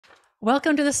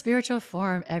Welcome to the Spiritual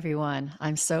Forum, everyone.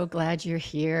 I'm so glad you're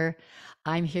here.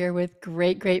 I'm here with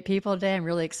great people today. I'm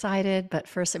really excited. But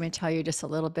first, let me tell you just a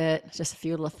little bit, just a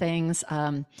few little things.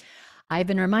 I've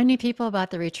been reminding people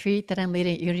about the retreat that I'm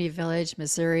leading at Unity Village,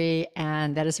 Missouri.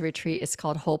 And that is a retreat. It's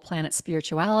called Whole Planet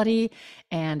Spirituality.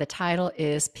 And the title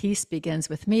is Peace Begins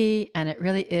with Me. And it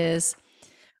really is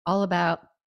all about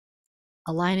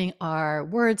aligning our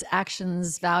words,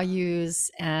 actions, values,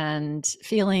 and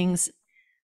feelings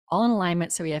all in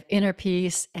alignment, so we have inner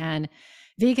peace. And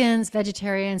vegans,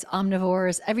 vegetarians,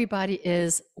 omnivores, everybody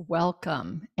is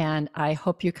welcome. And I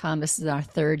hope you come. This is our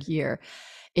third year.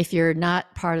 If you're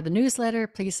not part of the newsletter,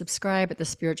 please subscribe at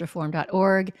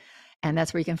thespiritualforum.org. And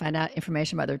that's where you can find out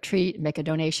information about the retreat, make a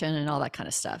donation, and all that kind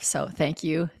of stuff. So thank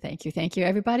you,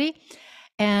 everybody.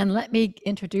 And let me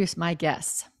introduce my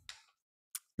guests.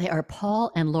 They are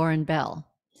Paul and Lauren Bell.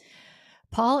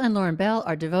 Paul and Lauren Bell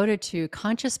are devoted to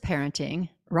conscious parenting,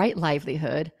 right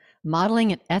livelihood,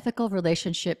 modeling an ethical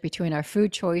relationship between our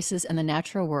food choices and the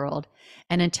natural world,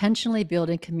 and intentionally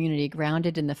building community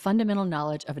grounded in the fundamental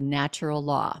knowledge of natural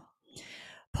law.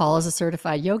 Paul is a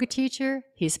certified yoga teacher.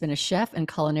 He's been a chef and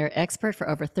culinary expert for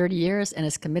over 30 years and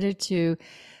is committed to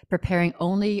preparing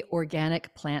only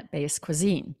organic plant-based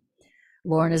cuisine.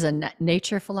 Lauren is a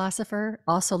nature philosopher,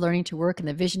 also learning to work in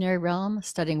the visionary realm,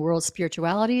 studying world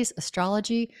spiritualities,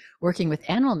 astrology, working with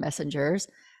animal messengers,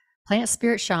 plant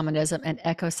spirit shamanism, and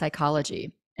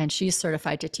eco-psychology. And she's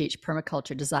certified to teach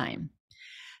permaculture design.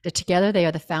 Together, they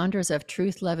are the founders of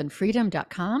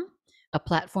truthloveandfreedom.com, a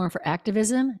platform for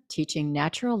activism, teaching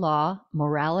natural law,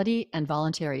 morality, and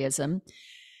voluntaryism.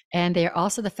 And they are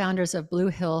also the founders of Blue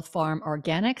Hill Farm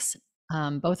Organics.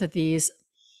 Both of these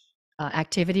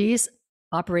activities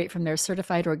operate from their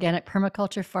certified organic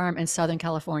permaculture farm in Southern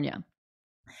California.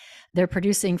 They're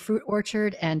producing fruit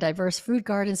orchard and diverse food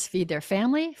gardens feed their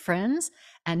family, friends,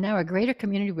 and now a greater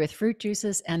community with fruit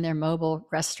juices and their mobile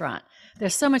restaurant.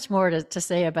 There's so much more to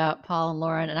say about Paul and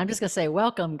Lauren, and I'm just going to say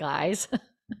welcome, guys.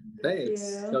 Thanks.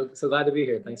 So glad to be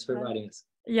here. Thanks for inviting us.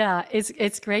 Yeah,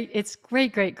 it's great. It's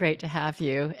great to have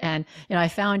you. And I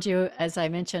found you, as I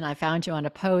mentioned, I found you on a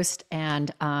post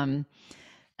and kind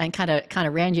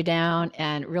of ran you down,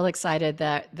 and real excited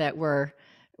that we're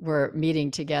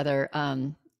meeting together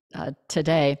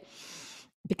today,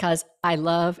 because I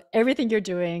love everything you're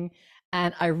doing,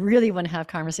 and I really want to have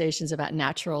conversations about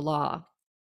natural law.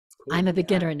 Cool. I'm a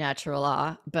beginner in natural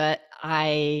law, but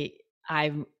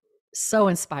I'm so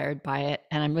inspired by it,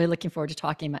 and I'm really looking forward to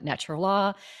talking about natural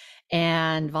law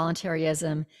and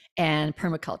voluntaryism and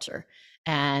permaculture.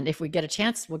 And if we get a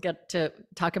chance, we'll get to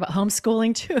talk about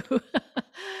homeschooling too.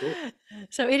 Cool.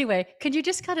 So anyway, could you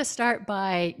just kind of start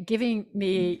by giving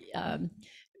me,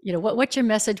 what's your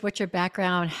message, what's your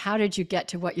background, how did you get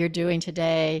to what you're doing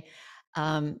today?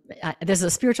 This is a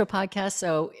spiritual podcast,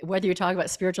 so whether you talk about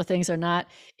spiritual things or not,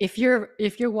 if you're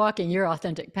walking your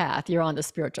authentic path, you're on the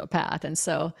spiritual path. And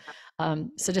so,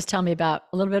 so just tell me a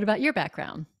little bit about your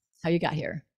background, how you got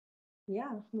here.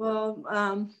 Yeah,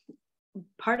 well,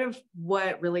 part of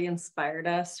what really inspired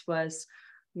us was,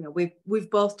 we've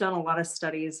both done a lot of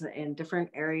studies in different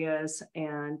areas.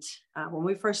 And when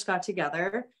we first got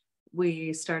together,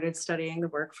 we started studying the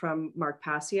work from Mark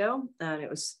Passio, and it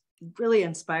was really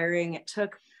inspiring. It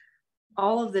took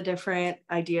all of the different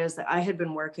ideas that I had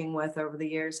been working with over the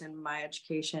years in my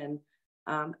education,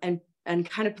 and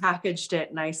kind of packaged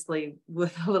it nicely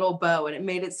with a little bow, and it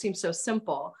made it seem so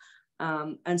simple.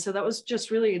 And so that was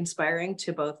just really inspiring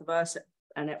to both of us.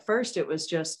 And at first it was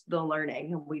just the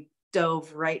learning, and we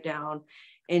dove right down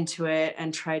into it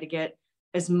and tried to get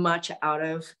as much out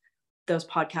of those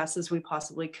podcasts as we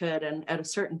possibly could. And at a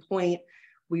certain point,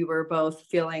 we were both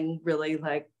feeling really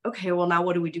like, okay, well, now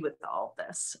what do we do with all of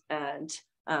this? And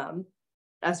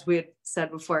as we had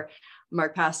said before,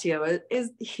 Mark Passio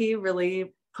he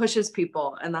really pushes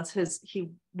people, and he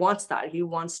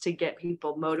wants to get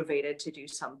people motivated to do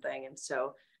something. And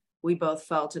so we both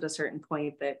felt at a certain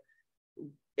point that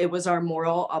it was our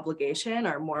moral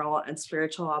and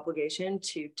spiritual obligation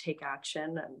to take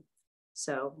action. And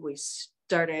so we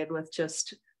started with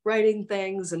just writing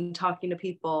things and talking to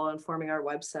people and forming our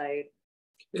website.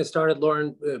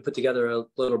 Lauren put together a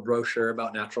little brochure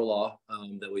about natural law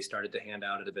that we started to hand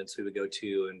out at events we would go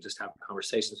to and just have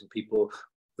conversations with people.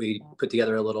 We put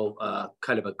together a little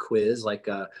kind of a quiz, like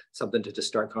something to just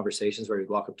start conversations where we'd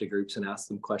walk up to groups and ask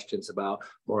them questions about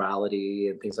morality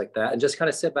and things like that, and just kind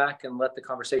of sit back and let the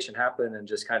conversation happen and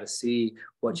just kind of see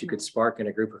what you could spark in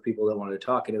a group of people that wanted to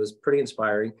talk. And it was pretty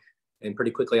inspiring. And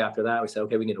pretty quickly after that, we said,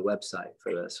 okay, we need a website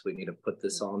for this. We need to put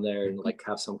this on there and like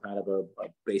have some kind of a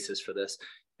basis for this.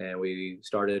 And we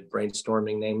started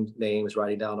brainstorming names,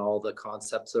 writing down all the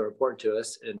concepts that are important to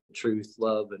us. And truth,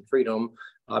 love, and freedom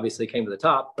obviously came to the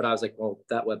top. But I was like, well,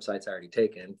 that website's already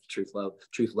taken.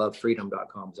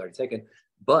 Truthlovefreedom.com is already taken.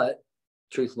 But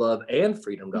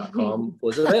truthloveandfreedom.com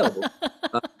was available.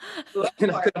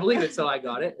 And I couldn't believe it. So I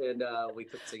got it, and we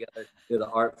put together the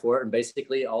art for it. And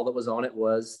basically all that was on it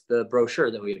was the brochure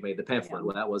that we had made, the pamphlet.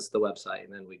 Well, that was the website.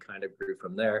 And then we kind of grew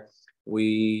from there.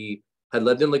 We had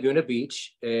lived in Laguna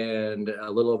Beach, and a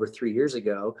little over 3 years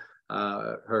ago,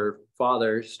 her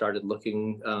father started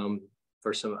looking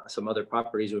for some other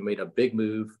properties. We made a big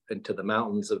move into the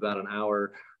mountains about an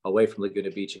hour away from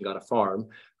Laguna Beach and got a farm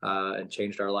and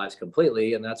changed our lives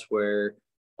completely. And that's where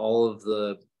all of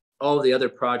the other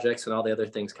projects and all the other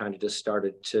things kind of just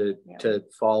started to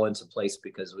fall into place,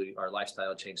 because our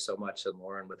lifestyle changed so much. And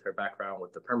Lauren, with her background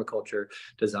with the permaculture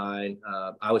design,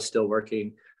 I was still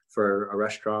working for a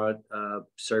restaurant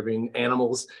serving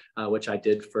animals, which I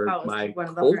did for my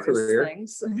whole career.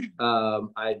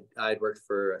 I'd worked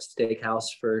for a steakhouse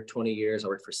for 20 years. I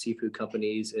worked for seafood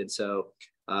companies. And so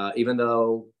even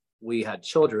though we had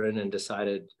children and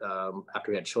decided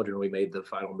after we had children, we made the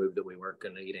final move that we weren't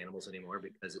going to eat animals anymore,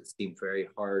 because it seemed very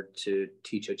hard to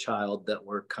teach a child that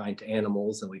we're kind to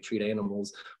animals and we treat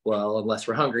animals well unless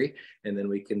we're hungry, and then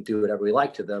we can do whatever we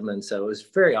like to them. And so it was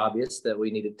very obvious that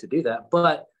we needed to do that.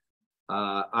 But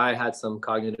I had some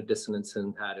cognitive dissonance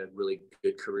and had a really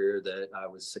good career that I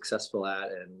was successful at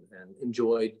and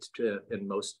enjoyed in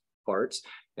most parts,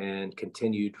 and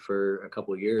continued for a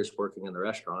couple of years working in the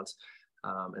restaurants.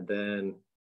 And then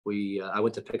I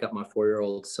went to pick up my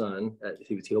 4-year-old son.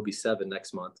 He'll be 7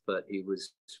 next month, but he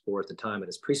was 4 at the time at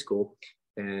his preschool.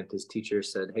 And his teacher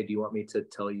said, "Hey, do you want me to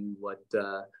tell you what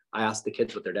I asked the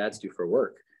kids what their dads do for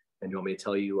work? And you want me to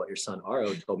tell you what your son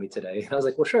Aro told me today?" And I was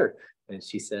like, "Well, sure." And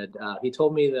she said, "He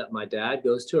told me that my dad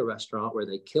goes to a restaurant where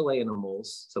they kill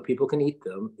animals so people can eat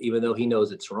them, even though he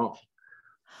knows it's wrong."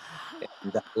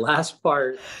 And that last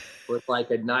part was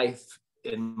like a knife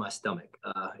in my stomach.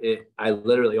 I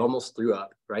literally almost threw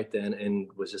up right then,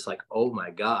 and was just like, "Oh my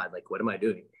God, like, what am I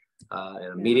doing?"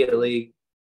 And immediately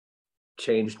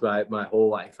changed my whole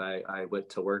life. I went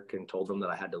to work and told them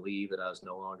that I had to leave, that I was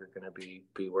no longer going to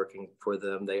be working for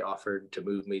them. They offered to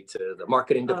move me to the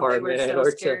marketing department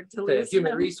or to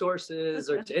human resources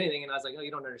or to anything. And I was like, "Oh, you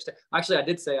don't understand." Actually,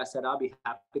 I said, "I'll be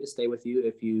happy to stay with you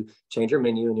if you change your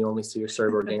menu and you only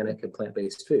serve organic and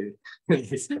plant-based food." And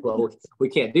he said, "Well, we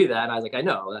can't do that." And I was like, "I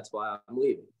know, that's why I'm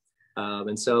leaving."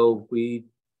 And so we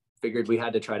figured we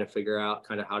had to try to figure out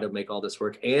kind of how to make all this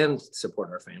work and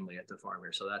support our family at the farm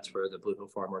here. So that's where the Blue Hill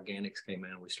Farm Organics came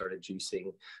in. We started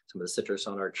juicing some of the citrus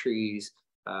on our trees.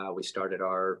 We started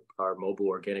our mobile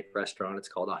organic restaurant. It's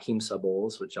called Ahimsa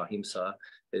Bowls, which Ahimsa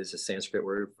is a Sanskrit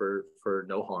word for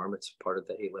no harm. It's part of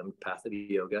the 8-limb path of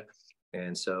yoga.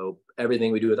 And so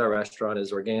everything we do with our restaurant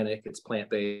is organic. It's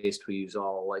plant-based. We use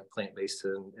all like plant-based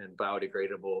and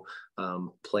biodegradable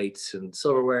plates and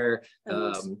silverware.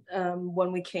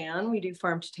 When we can, we do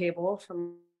farm to table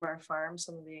from our farm,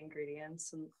 some of the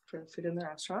ingredients and for the food in the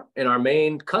restaurant. And our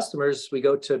main customers, we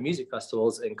go to music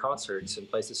festivals and concerts and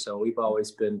places. So we've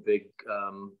always been big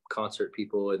concert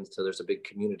people. And so there's a big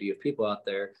community of people out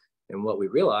there. And what we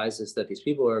realize is that these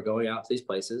people are going out to these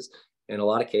places. In a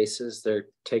lot of cases, they're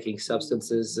taking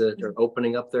substances that are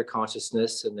opening up their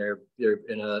consciousness, and they're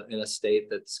in a state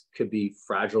that could be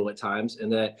fragile at times. And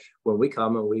that when we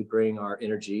come and we bring our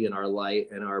energy and our light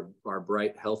and our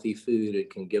bright, healthy food, it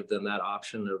can give them that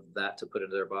option of that to put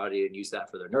into their body and use that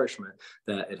for their nourishment.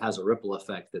 That it has a ripple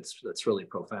effect that's really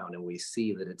profound. And we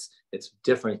see that it's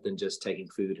different than just taking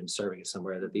food and serving it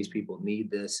somewhere. That these people need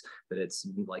this. That it's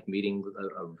like meeting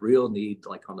a real need,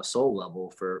 like on the soul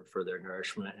level, for their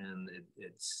nourishment. And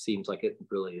it seems like it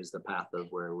really is the path of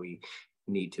where we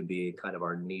need to be, kind of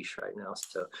our niche right now.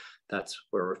 So that's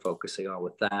where we're focusing on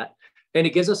with that. And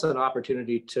it gives us an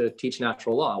opportunity to teach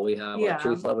natural law. We have our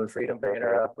Truth, Love, and Freedom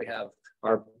banner up. We have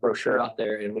our brochure out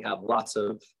there, and we have lots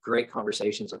of great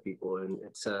conversations with people. And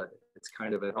it's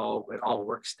kind of it all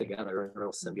works together in a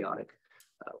real symbiotic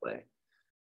way.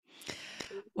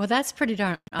 Well, that's pretty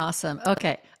darn awesome.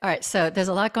 Okay. All right. So there's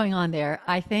a lot going on there.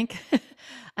 I think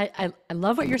I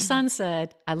love what your son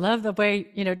said. I love the way,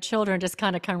 children just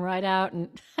kind of come right out and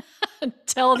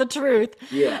tell the truth.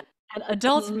 Yeah. And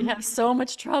adults, we have so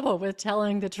much trouble with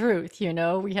telling the truth.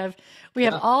 We have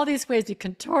all these ways we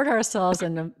contort ourselves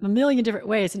in a million different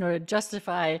ways in order to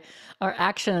justify our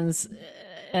actions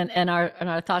and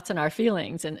our thoughts and our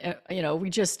feelings. And,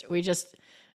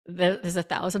 there's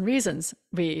 1,000 reasons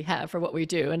we have for what we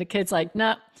do. And the kid's like,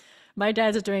 "Nah, my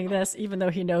dad's doing this, even though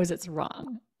he knows it's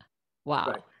wrong."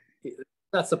 Wow. Right.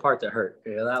 that's the part that hurt.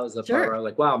 That was the part where I Sure. was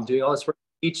like, wow, I'm doing all this work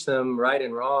to teach them right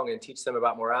and wrong and teach them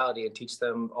about morality and teach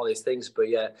them all these things. But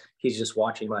yet he's just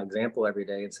watching my example every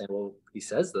day and saying, well, he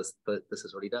says this, but this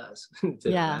is what he does. It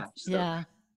didn't Yeah, match. So yeah.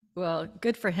 Well,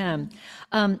 good for him.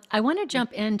 I want to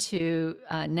jump into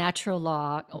natural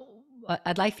law.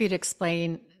 I'd like for you to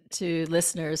explain to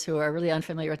listeners who are really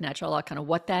unfamiliar with natural law kind of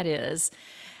what that is.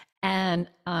 And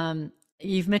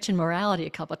you've mentioned morality a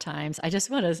couple of times. I just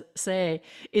want to say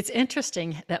it's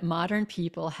interesting that modern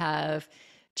people have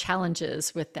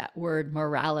challenges with that word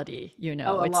morality. You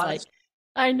know, Oh, a it's lot of like,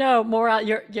 I know moral.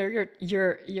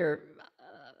 You're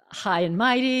high and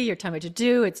mighty. You're telling me what to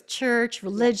do. It's church, yeah,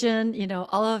 religion. You know,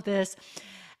 all of this.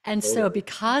 And so, totally.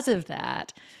 because of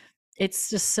that, it's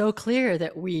just so clear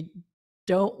that we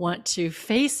don't want to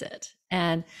face it.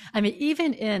 And I mean,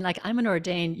 even in like, I'm an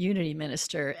ordained unity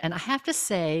minister, and I have to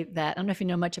say that I don't know if you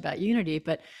know much about unity,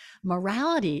 but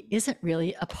morality isn't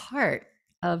really a part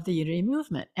of the unity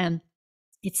movement. And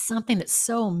it's something that's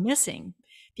so missing.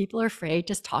 People are afraid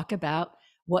to talk about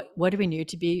what do we need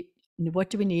to be,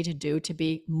 what do we need to do to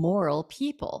be moral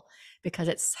people, because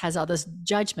it has all this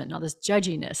judgment and all this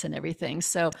judginess and everything.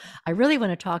 So I really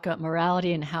want to talk about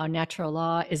morality and how natural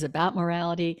law is about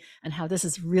morality and how this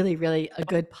is really, really a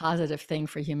good positive thing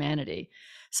for humanity.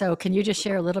 So can you just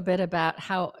share a little bit about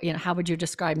how, you know, how would you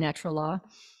describe natural law?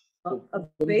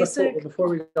 a basic. Before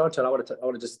we go into it, I want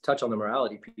to just touch on the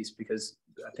morality piece because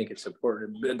I think it's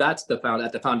important. That's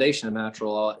at the foundation of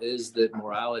natural law is that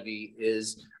morality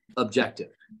is objective.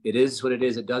 It is what it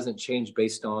is. It doesn't change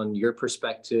based on your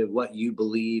perspective, what you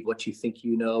believe, what you think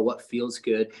you know, what feels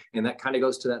good. And that kind of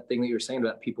goes to that thing that you were saying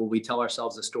about people. We tell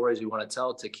ourselves the stories we want to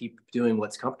tell to keep doing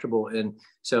what's comfortable. And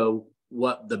so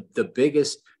what the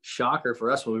biggest shocker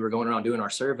for us when we were going around doing our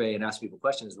survey and asking people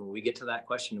questions, when we get to that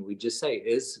question, we just say,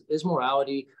 is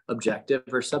morality objective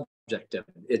or subjective?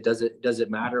 Does it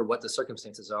matter what the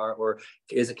circumstances are, or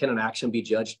can an action be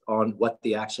judged on what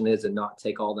the action is and not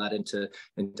take all that into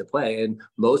play? And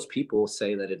most people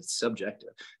say that it's subjective,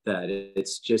 that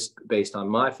it's just based on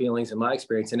my feelings and my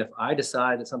experience. And if I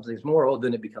decide that something's moral,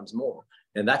 then it becomes moral.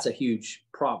 And that's a huge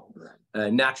problem.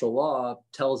 Natural law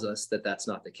tells us that that's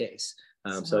not the case.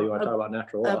 So you want to talk about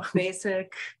natural law? A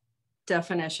basic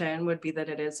definition would be that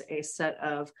it is a set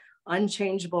of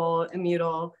unchangeable,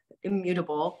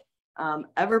 immutable,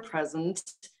 ever-present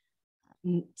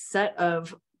set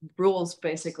of rules,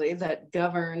 basically, that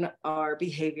govern our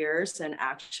behaviors and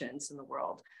actions in the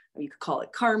world. You could call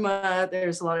it karma.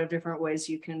 There's a lot of different ways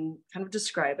you can kind of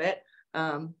describe it.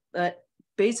 But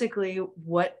basically,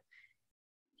 what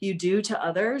you do to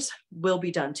others will be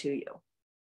done to you.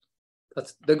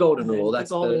 That's the golden rule.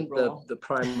 That's rule. The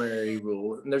primary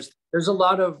rule. And there's a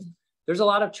lot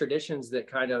of traditions that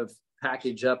kind of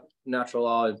package up natural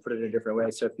law and put it in a different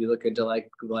way. So if you look into like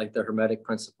the Hermetic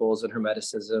principles and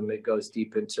Hermeticism, it goes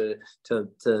deep into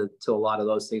to a lot of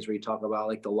those things where you talk about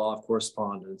like the law of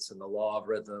correspondence and the law of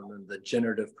rhythm and the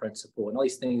generative principle and all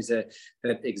these things that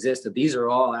exist. These are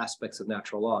all aspects of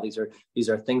natural law. These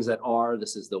are things that are.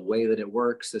 This is the way that it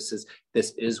works. This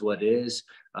is what is.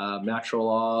 Natural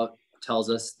law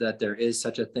tells us that there is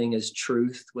such a thing as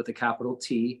truth with a capital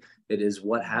T. It is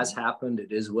what has happened.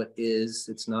 It is what is.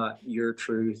 It's not your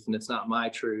truth, and it's not my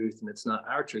truth, and it's not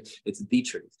our truth. It's the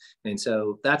truth. And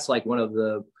so that's like one of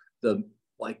the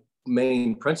like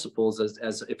main principles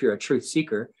as if you're a truth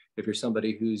seeker, if you're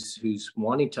somebody who's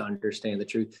wanting to understand the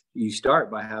truth, you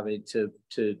start by having to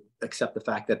accept the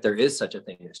fact that there is such a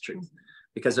thing as truth.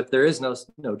 Because if there is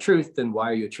no truth, then why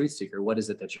are you a truth seeker? What is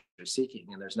it that you're seeking?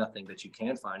 And there's nothing that you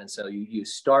can find. And so you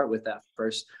start with that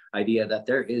first idea that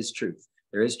there is truth.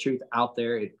 There is truth out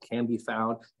there. It can be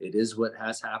found. It is what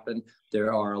has happened.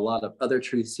 There are a lot of other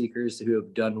truth seekers who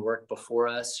have done work before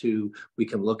us, who we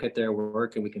can look at their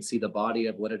work and we can see the body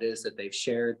of what it is that they've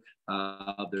shared.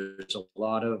 There's a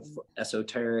lot of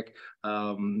esoteric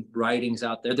writings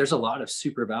out there. There's a lot of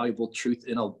super valuable truth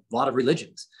in a lot of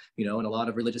religions, in a lot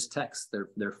of religious texts.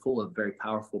 They're full of very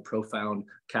powerful, profound,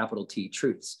 capital T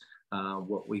truths.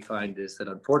 What we find is that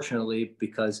unfortunately,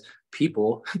 because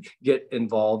people get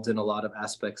involved in a lot of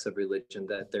aspects of religion,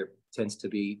 that there tends to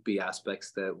be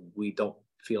aspects that we don't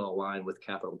feel aligned with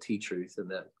capital T truth,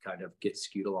 and that kind of get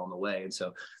skewed along the way. And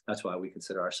so that's why we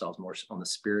consider ourselves more on the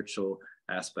spiritual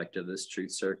aspect of this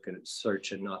truth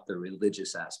search and not the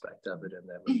religious aspect of it, and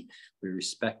that we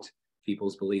respect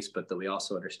people's beliefs, but that we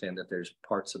also understand that there's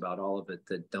parts about all of it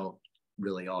that don't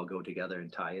really all go together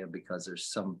and tie in, because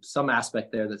there's some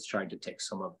aspect there that's trying to take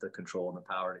some of the control and the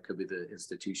power. It could be the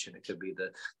institution, it could be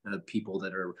the people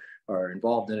that are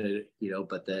involved in it,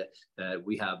 but that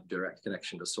we have direct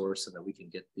connection to source, and that we can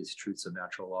get these truths of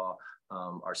natural law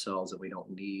ourselves, and we don't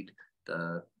need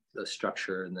the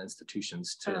structure and the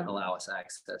institutions to allow us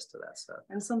access to that stuff.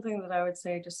 And something that I would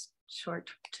say, just short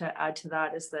to add to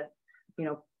that, is that, you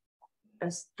know,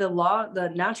 as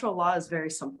the natural law is very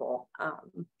simple,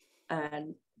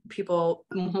 and people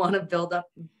want to build up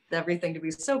everything to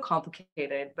be so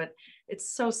complicated, but it's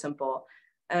so simple.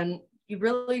 And you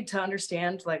really, to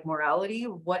understand like morality,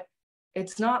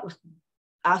 it's not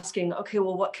asking, okay,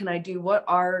 well, what can I do? What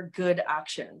are good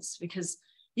actions? Because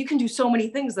you can do so many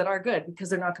things that are good because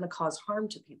they're not going to cause harm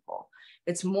to people.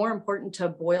 It's more important to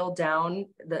boil down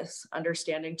this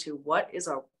understanding to what is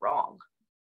a wrong.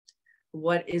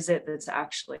 What is it that's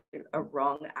actually a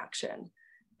wrong action?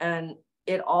 And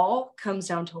it all comes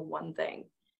down to one thing: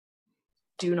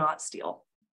 do not steal.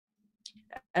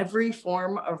 Every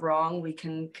form of wrong we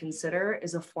can consider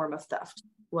is a form of theft,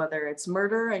 whether it's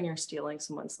murder and you're stealing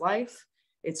someone's life,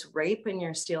 it's rape and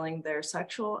you're stealing their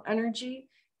sexual energy,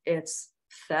 it's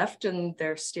theft and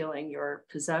they're stealing your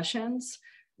possessions,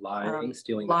 lying,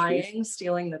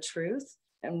 stealing the truth,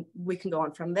 and we can go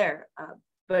on from there.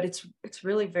 But it's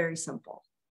really very simple.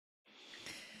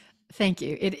 Thank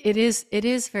you. It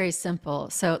is very simple.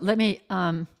 So let me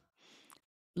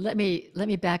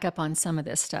back up on some of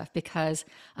this stuff, because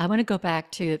I want to go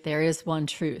back to that there is one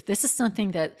truth. This is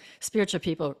something that spiritual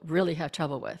people really have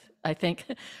trouble with. I think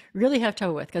really have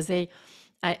trouble with, because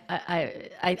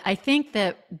I think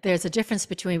that there's a difference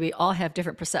between, we all have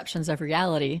different perceptions of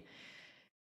reality,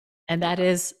 and that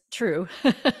is true.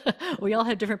 We all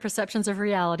have different perceptions of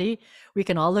reality. We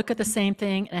can all look at the same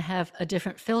thing and have a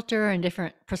different filter and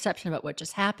different perception about what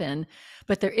just happened,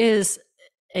 but there is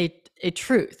a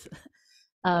truth.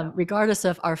 Regardless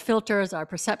of our filters, our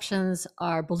perceptions,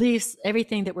 our beliefs,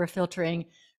 everything that we're filtering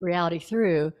reality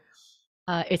through,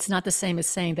 it's not the same as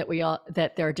saying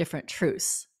that there are different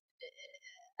truths.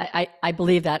 I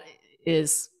believe that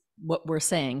is what we're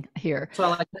saying here. So I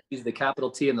like to use the capital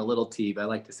T and the little t, but I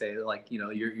like to say, like, you know,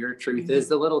 your truth is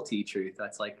the little t truth.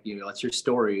 That's like, you know, that's your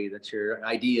story, that's your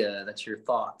idea, that's your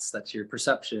thoughts, that's your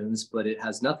perceptions, but it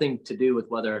has nothing to do with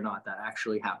whether or not that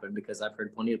actually happened, because I've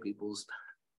heard plenty of people's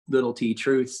little t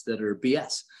truths that are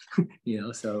BS. You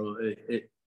know, so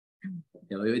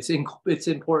you know, it's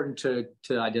important to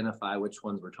identify which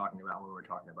ones we're talking about when we're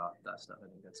talking about that stuff. I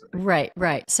think that's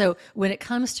right. So when it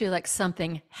comes to like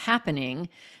something happening,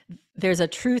 there's a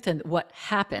truth in what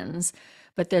happens,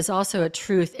 but there's also a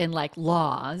truth in like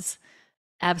laws,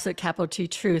 absolute capital T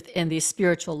truth in these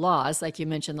spiritual laws, like you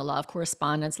mentioned, the law of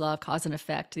correspondence, law of cause and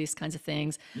effect, these kinds of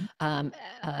things,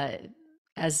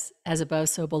 as above,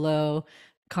 so below,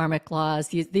 karmic laws.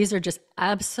 These are just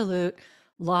absolute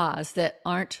laws that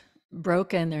aren't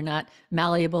broken. They're not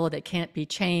malleable. They can't be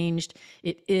changed.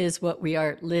 It is what we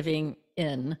are living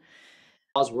in.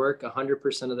 Laws work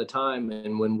 100% of the time,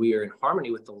 and when we are in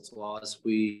harmony with those laws,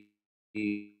 we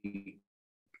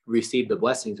receive the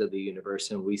blessings of the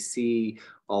universe, and we see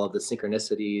all of the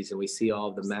synchronicities, and we see all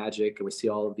of the magic, and we see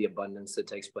all of the abundance that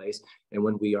takes place. And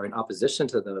when we are in opposition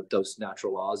to those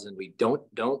natural laws, and we don't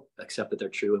accept that they're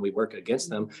true, and we work against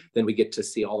them, then we get to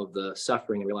see all of the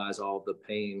suffering and realize all of the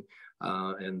pain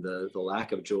and the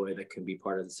lack of joy that can be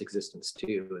part of this existence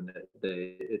too. And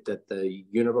that the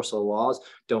universal laws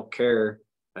don't care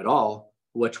at all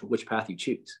which path you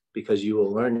choose, because you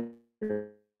will learn your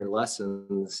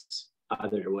lessons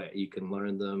either way. You can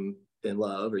learn them in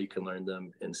love, or you can learn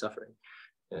them in suffering,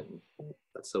 and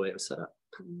that's the way it was set up.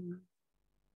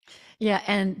 Yeah,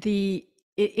 and it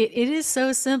is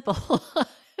so simple.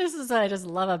 This is what I just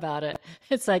love about it.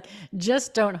 It's like,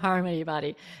 just don't harm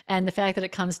anybody, and the fact that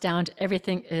it comes down to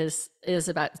everything is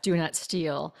about do not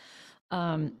steal.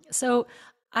 So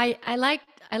I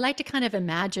like to kind of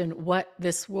imagine what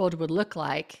this world would look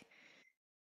like.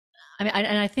 I mean,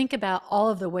 and I think about all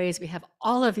of the ways we have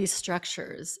all of these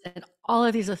structures and all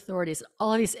of these authorities,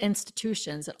 all of these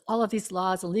institutions, and all of these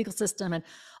laws and legal system, and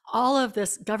all of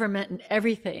this government and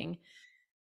everything,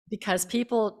 because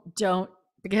people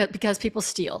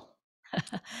steal.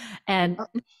 and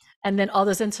then all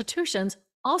those institutions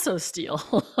also steal.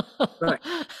 Right.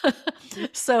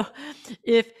 So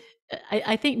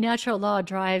I think natural law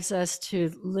drives us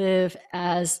to live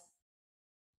as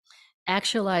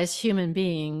actualized human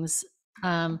beings,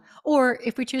 or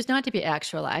if we choose not to be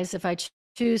actualized, if I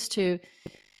choose to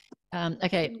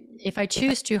if I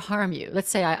choose to harm you, let's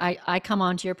say I come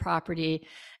onto your property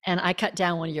and I cut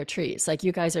down one of your trees, like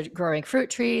you guys are growing fruit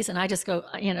trees, and I just go,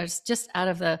 you know, just out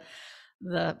of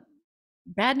the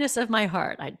badness of my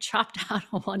heart, I chopped down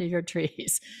one of your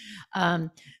trees.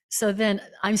 So then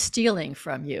I'm stealing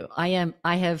from you. Under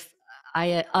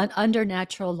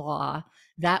natural law,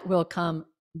 that will come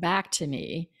back to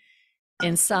me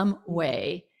in some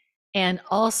way. And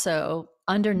also,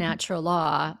 under natural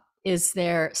law, is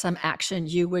there some action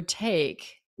you would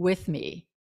take with me?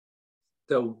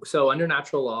 So under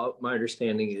natural law, my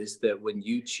understanding is that when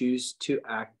you choose to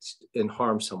act and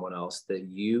harm someone else, that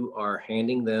you are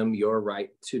handing them your right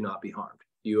to not be harmed.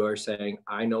 You are saying,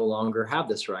 I no longer have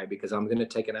this right because I'm going to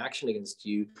take an action against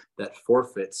you that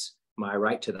forfeits my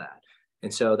right to that.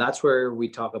 And so that's where we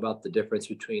talk about the difference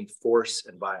between force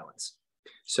and violence.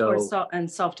 And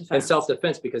self-defense. And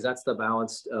self-defense, because that's the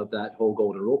balance of that whole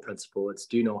golden rule principle. It's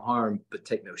do no harm, but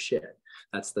take no shit.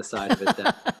 That's the side of it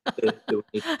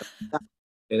that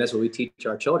and that's what we teach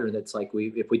our children. That's like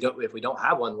if we don't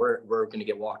have one, we're going to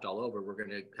get walked all over. We're going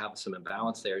to have some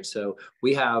imbalance there. And so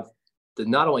we have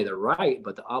not only the right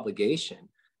but the obligation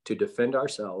to defend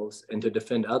ourselves and to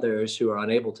defend others who are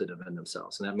unable to defend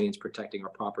themselves. And that means protecting our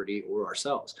property or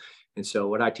ourselves. And so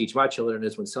what I teach my children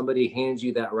is when somebody hands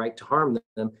you that right to harm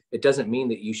them, it doesn't mean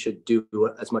that you should do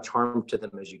as much harm to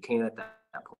them as you can at that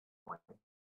point.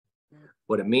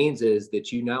 What it means is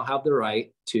that you now have the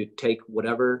right to take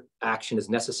whatever action is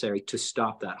necessary to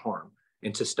stop that harm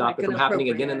and to stop it from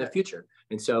happening again in the future.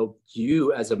 And so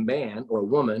you as a man or a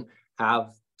woman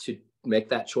have to make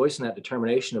that choice and that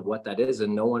determination of what that is,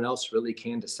 and no one else really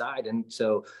can decide. And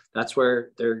so that's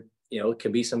where there, it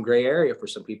can be some gray area for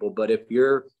some people, but if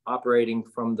you're operating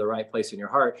from the right place in your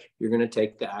heart, you're going to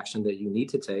take the action that you need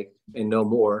to take and no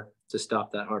more to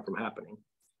stop that harm from happening.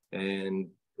 And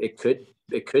it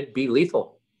could be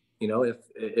lethal,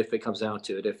 if it comes down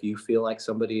to it. If you feel like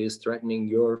somebody is threatening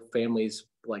your family's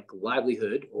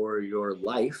livelihood or your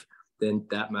life, then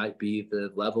that might be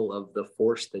the level of the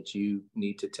force that you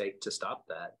need to take to stop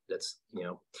that. That's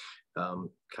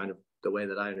kind of the way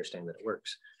that I understand that it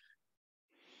works.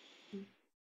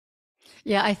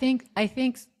 Yeah, I think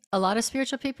a lot of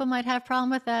spiritual people might have a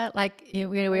problem with that. Like,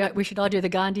 we should all do the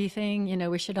Gandhi thing.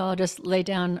 We should all just lay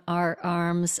down our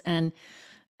arms and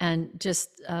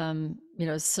just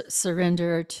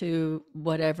surrender to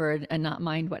whatever and not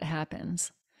mind what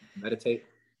happens. Meditate.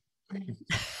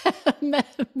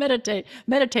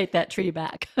 Meditate that tree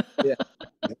back. Yeah.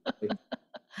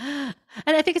 And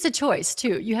I think it's a choice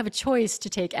too. You have a choice to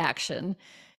take action.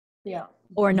 Yeah.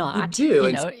 Or not. You do.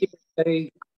 And people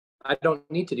say, I don't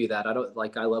need to do that.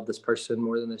 I love this person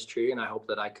more than this tree. And I hope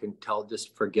that I can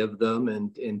just forgive them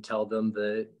and tell them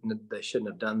that they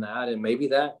shouldn't have done that. And maybe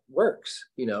that works,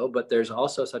 but there's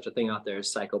also such a thing out there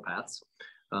as psychopaths.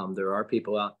 There are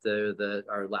people out there that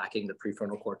are lacking the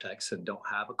prefrontal cortex and don't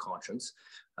have a conscience.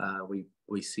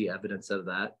 We see evidence of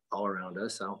that all around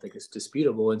us. I don't think it's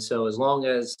disputable. And so as long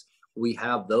as we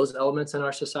have those elements in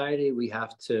our society, we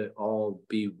have to all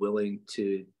be willing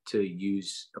to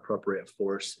use appropriate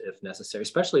force if necessary,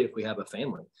 especially if we have a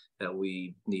family that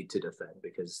we need to defend,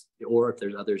 or if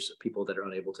there's people that are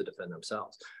unable to defend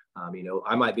themselves.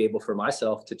 I might be able for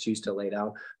myself to choose to lay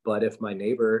down, but if my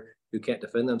neighbor who can't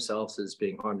defend themselves is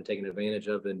being harmed and taken advantage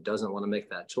of and doesn't want to make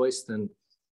that choice, then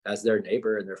as their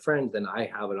neighbor and their friend, then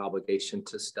I have an obligation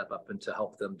to step up and to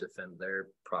help them defend their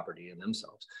property and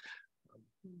themselves.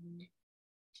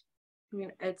 I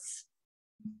mean,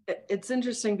 it's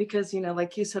interesting because,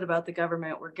 like you said about the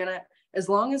government, as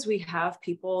long as we have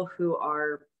people who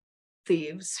are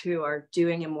thieves, who are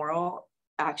doing immoral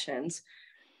actions,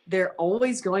 they're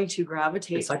always going to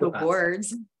gravitate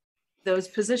towards those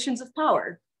positions of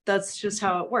power. That's just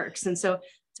how it works. And so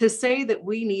to say that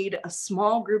we need a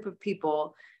small group of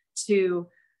people to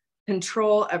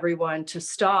control everyone, to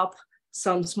stop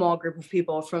some small group of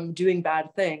people from doing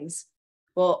bad things,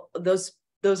 well, those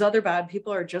other bad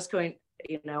people are just going,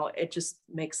 it just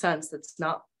makes sense. That's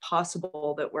not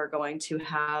possible that we're going to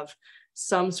have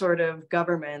some sort of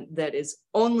government that is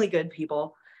only good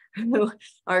people who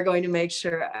are going to make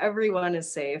sure everyone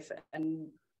is safe. And,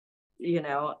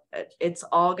 it's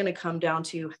all going to come down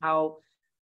to how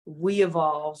we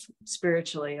evolve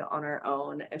spiritually on our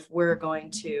own. If we're going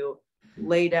to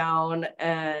lay down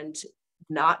and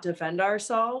not defend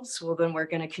ourselves, well, then we're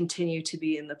going to continue to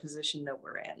be in the position that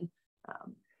we're in.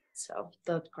 So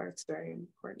that part's very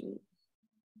important.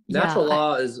 Natural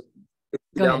law is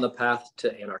down the path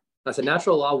to anarchy. I said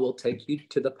natural law will take you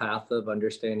to the path of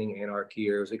understanding anarchy,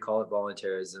 or as we call it,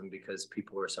 voluntaryism, because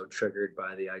people are so triggered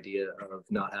by the idea of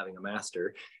not having a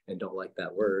master and don't like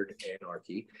that word,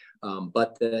 anarchy.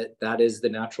 But that is the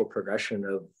natural progression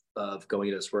of going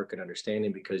into this work and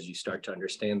understanding, because you start to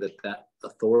understand that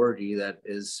authority that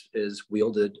is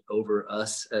wielded over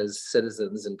us as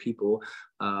citizens and people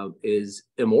is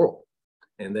immoral,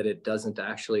 and that it doesn't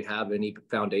actually have any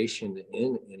foundation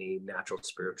in any natural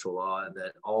spiritual law, and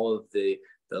that all of the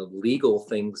legal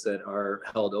things that are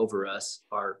held over us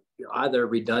are either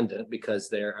redundant because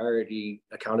they're already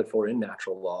accounted for in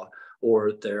natural law,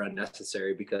 or they're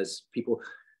unnecessary, because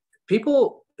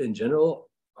people in general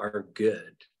are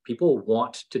good. People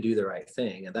want to do the right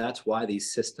thing, and that's why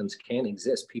these systems can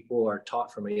exist. People are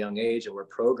taught from a young age, and we're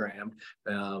programmed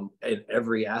in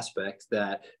every aspect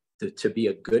that to be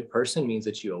a good person means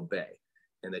that you obey,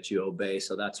 and that you obey.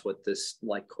 So that's what this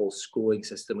like whole schooling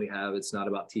system we have. It's not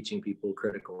about teaching people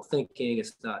critical thinking.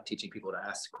 It's not teaching people to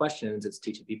ask questions. It's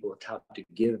teaching people how to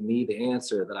give me the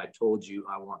answer that I told you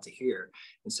I want to hear.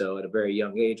 And so at a very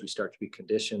young age, we start to be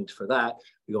conditioned for that.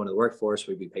 We go into the workforce,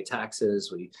 we pay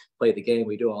taxes, we play the game,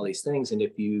 we do all these things. And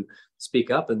if you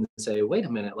speak up and say, wait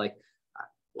a minute, like,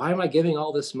 why am I giving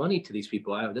all this money to these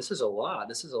people? This is a lot.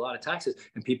 This is a lot of taxes.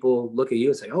 And people look at you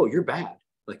and say, oh, you're bad.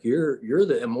 Like you're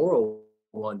the immoral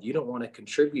one. You don't want to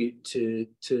contribute to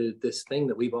this thing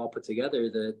that we've all put together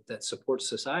that supports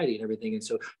society and everything. And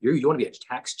so you want to be a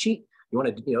tax cheat. You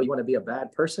want to be a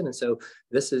bad person. And so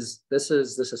this is the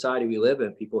society we live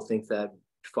in. People think that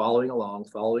following along,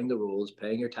 following the rules,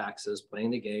 paying your taxes,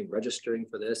 playing the game, registering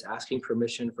for this, asking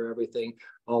permission for everything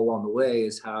all along the way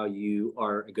is how you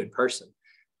are a good person.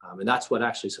 And that's what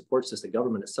actually supports this. The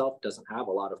government itself doesn't have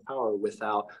a lot of power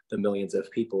without the millions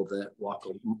of people that walk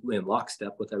in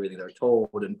lockstep with everything they're told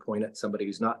and point at somebody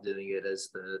who's not doing it as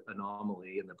the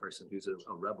anomaly and the person who's a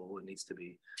rebel and needs to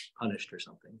be punished or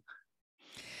something.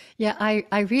 Yeah,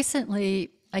 I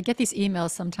recently, I get these emails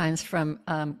sometimes from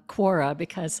Quora,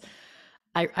 because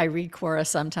I read Quora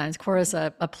sometimes. Quora is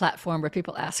a platform where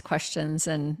people ask questions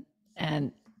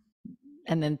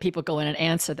and then people go in and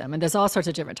answer them. And there's all sorts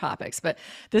of different topics. But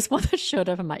this one that showed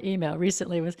up in my email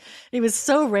recently was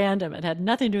so random. It had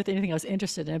nothing to do with anything I was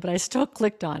interested in, but I still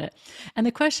clicked on it. And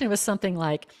the question was something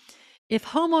like, if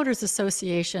homeowners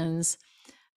associations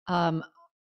end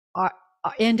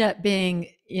up being,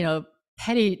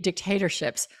 petty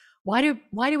dictatorships, why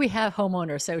do we have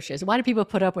homeowner associations? Why do people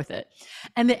put up with it?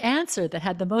 And the answer that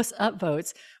had the most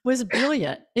upvotes was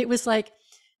brilliant. It was kind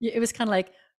of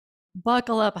like,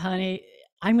 buckle up, honey.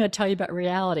 I'm going to tell you about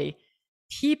reality.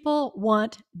 People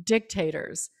want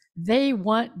dictators. They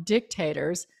want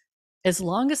dictators as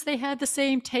long as they have the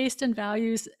same taste and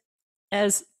values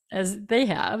as they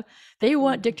have. They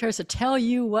want dictators to tell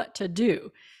you what to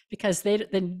do, because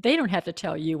then they don't have to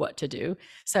tell you what to do.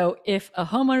 So if a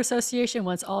homeowner association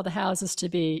wants all the houses to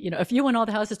be, if you want all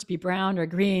the houses to be brown or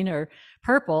green or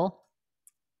purple,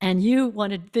 and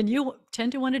then you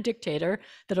tend to want a dictator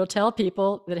that'll tell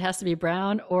people that it has to be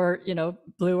brown or,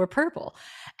 blue or purple.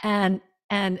 And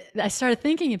I started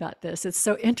thinking about this. It's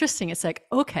so interesting. It's like,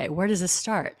 okay, where does this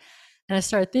start? And I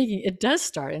started thinking it does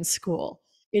start in school.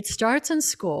 It starts in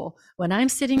school when I'm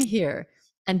sitting here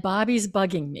and Bobby's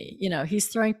bugging me. He's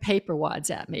throwing paper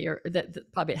wads at me, or that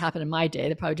probably happened in my day.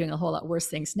 They're probably doing a whole lot worse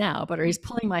things now, or he's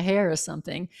pulling my hair or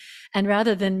something. And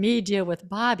rather than me deal with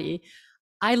Bobby,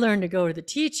 I learned to go to the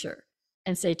teacher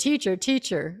and say,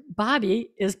 teacher,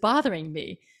 Bobby is bothering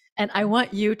me. And I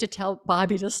want you to tell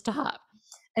Bobby to stop.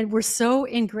 And we're so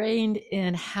ingrained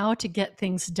in how to get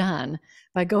things done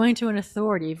by going to an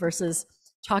authority versus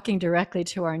talking directly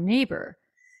to our neighbor.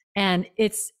 And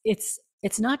it's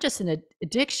not just an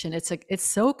addiction.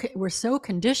 We're so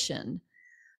conditioned.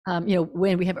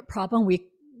 When we have a problem,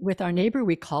 with our neighbor,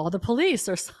 we call the police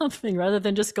or something, rather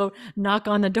than just go knock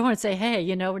on the door and say, hey,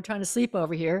 we're trying to sleep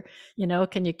over here.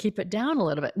 Can you keep it down a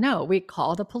little bit? No, we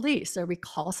call the police or we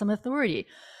call some authority.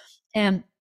 And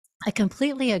I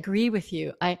completely agree with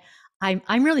you.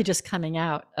 I'm really just coming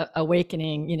out,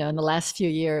 awakening, in the last few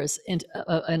years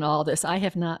in all this. I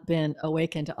have not been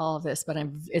awakened to all of this, but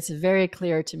it's very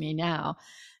clear to me now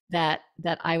that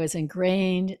I was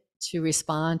ingrained to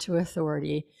respond to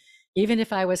authority, even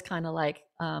if I was kind of like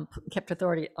kept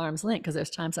authority at arm's length, because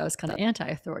there's times I was kind of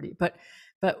anti-authority, but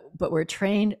we're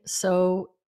trained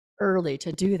so early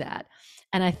to do that.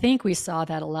 And I think we saw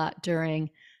that a lot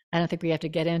during, I don't think we have to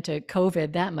get into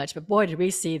COVID that much, but boy, did we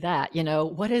see that.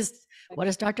 What is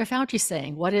Dr. Fauci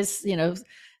saying? What is,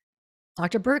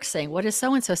 Dr. Burke saying? What is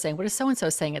so-and-so saying? What is so-and-so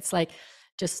saying? It's like,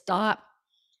 just stop,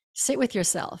 sit with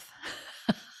yourself.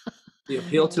 The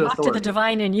appeal to Talk authority. to the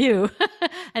divine in you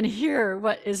and hear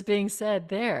what is being said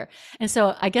there. And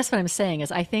so I guess what I'm saying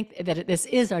is, I think that this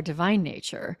is our divine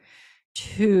nature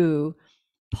to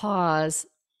pause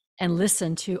and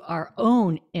listen to our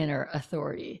own inner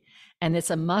authority. And it's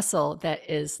a muscle that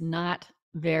is not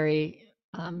very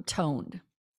toned.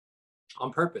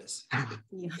 On purpose.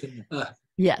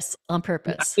 Yes, on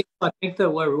purpose. I think that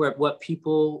what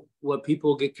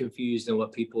people get confused, and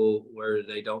where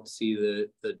they don't see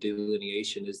the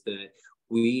delineation, is that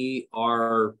we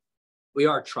are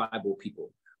tribal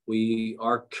people.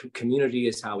 our community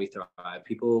is how we thrive.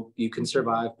 People, you can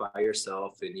survive by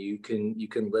yourself, and you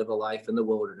can live a life in the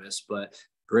wilderness, but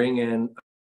bring in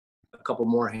a couple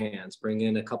more hands, bring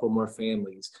in a couple more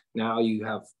families. Now you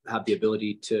have the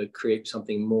ability to create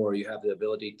something more. You have the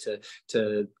ability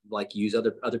to like use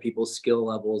other people's skill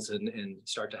levels and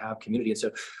start to have community. And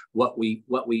so what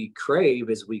we crave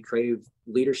is we crave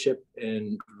leadership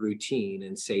and routine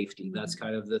and safety. That's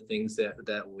kind of the things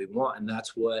that we want. And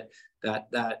that's what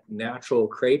that natural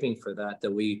craving for that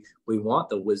we want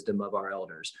the wisdom of our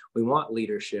elders. We want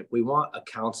leadership. We want a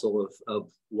council of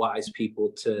wise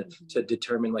people to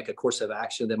determine like a course of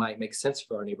action that might make sense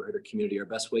for our neighborhood or community, our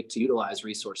best way to utilize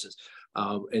resources.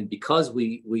 And because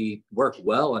we work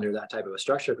well under that type of a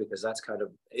structure, because that's kind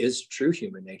of is true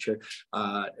human nature,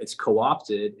 it's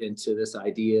co-opted into this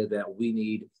idea that we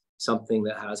need something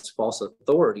that has false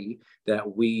authority,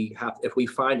 that we have, if we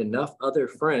find enough other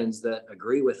friends that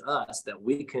agree with us, that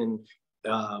we can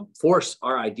force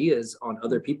our ideas on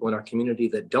other people in our community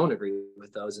that don't agree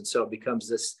with those. And so it becomes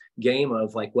this game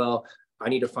of like, well, I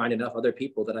need to find enough other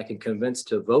people that I can convince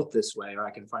to vote this way, or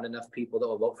I can find enough people that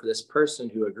will vote for this person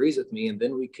who agrees with me, and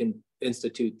then we can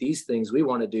institute these things we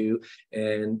want to do.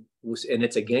 And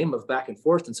it's a game of back and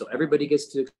forth. And so everybody gets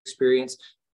to experience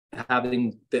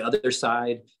having the other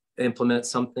side implement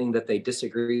something that they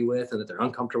disagree with and that they're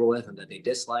uncomfortable with and that they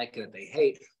dislike and that they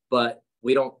hate. But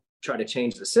we don't try to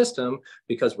change the system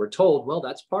because we're told, well,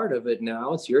 that's part of it.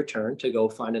 Now it's your turn to go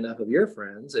find enough of your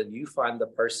friends, and you find the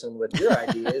person with your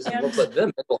ideas and we'll put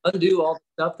them in, we'll undo all the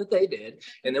stuff that they did.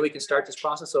 And then we can start this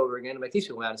process over again and make these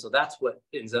people mad. And so that's what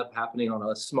ends up happening on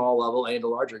a small level and a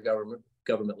larger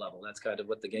government level. That's kind of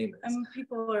what the game is. And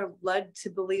people are led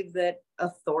to believe that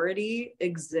authority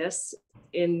exists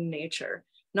in nature,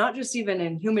 not just even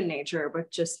in human nature,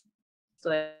 but just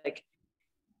like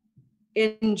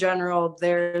in general,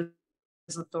 there's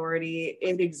authority,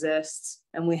 it exists,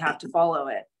 and we have to follow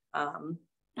it.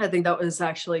 I think that was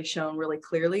actually shown really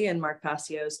clearly in Mark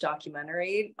Passio's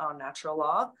documentary on natural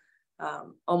law.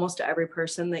 Almost every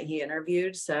person that he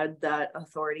interviewed said that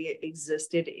authority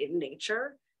existed in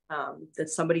nature, that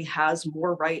somebody has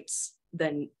more rights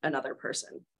than another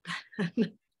person.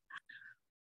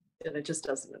 And it just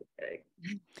doesn't.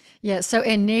 Yeah. So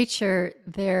in nature,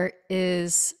 there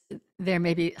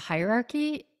may be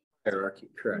hierarchy. Hierarchy,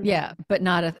 correct. Yeah, but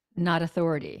not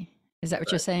authority. Is that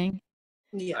what you're saying?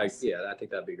 Yes. I think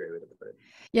that'd be a great way to put it.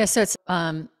 Yeah. So it's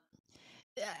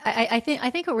I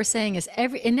think what we're saying is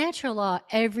in natural law,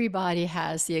 everybody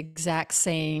has the exact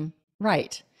same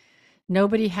right.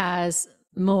 Nobody has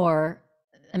more.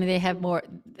 I mean, they have more.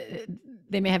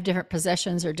 They may have different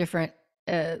possessions or different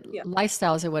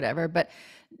lifestyles or whatever, but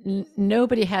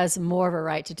nobody has more of a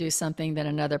right to do something than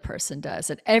another person does.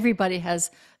 And everybody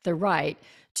has the right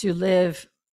to live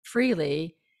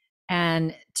freely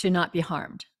and to not be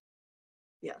harmed.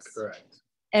 Yes. Correct.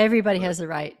 Everybody has the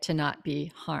right to not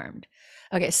be harmed.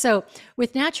 Okay, so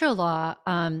with natural law,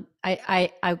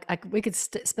 we could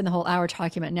spend the whole hour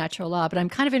talking about natural law, but I'm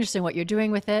kind of interested in what you're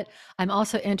doing with it. I'm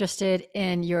also interested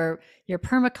in your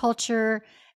permaculture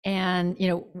and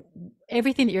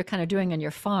everything that you're kind of doing on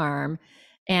your farm,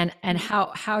 and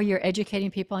how you're educating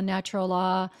people on natural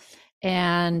law,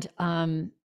 and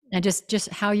just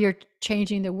how you're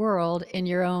changing the world in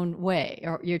your own way,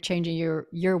 or you're changing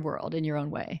your world in your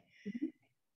own way.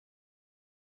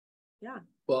 Yeah.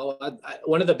 Well,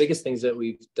 one of the biggest things that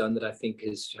we've done that I think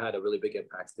has had a really big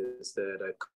impact is that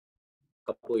a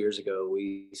couple of years ago,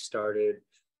 we started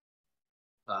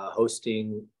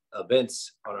hosting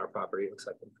events on our property. It looks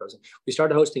like I'm frozen. We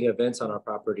started hosting events on our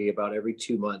property about every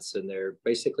 2 months, and they're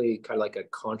basically kind of like a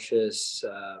conscious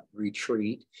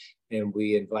retreat. And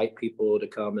we invite people to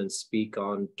come and speak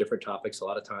on different topics. A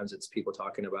lot of times it's people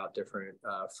talking about different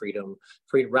freedom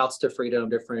routes to freedom,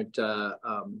 different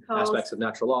aspects of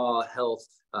natural law, health,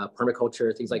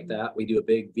 permaculture, things like that. We do a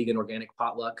big vegan organic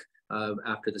potluck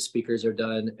after the speakers are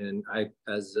done. And I,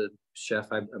 as a chef,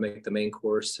 I make the main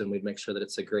course, and we make sure that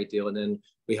it's a great deal. And then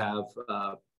we have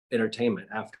entertainment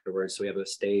afterwards. So we have a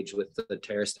stage with the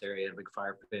terraced area, a big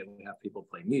fire pit. We have people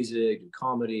play music, do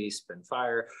comedy, spin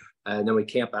fire, and then we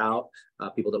camp out.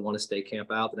 People that want to stay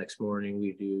camp out. The next morning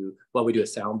we do a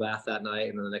sound bath that night,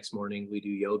 and then the next morning we do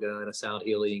yoga and a sound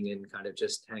healing and kind of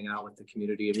just hang out with the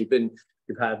community. And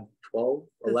we've had 12,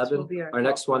 11. Our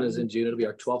next one is in June. It'll be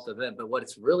our 12th event. But what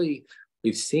it's really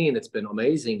we've seen that's been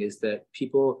amazing is that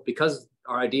people, because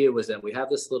our idea was that we have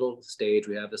this little stage,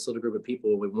 we have this little group of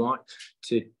people, we want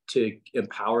to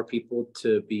empower people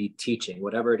to be teaching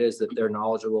whatever it is that they're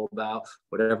knowledgeable about,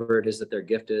 whatever it is that their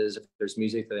gift is. If there's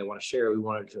music that they want to share, we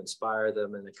wanted to inspire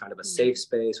them in a kind of a safe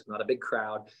space, not a big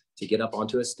crowd, to get up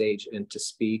onto a stage and to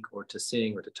speak or to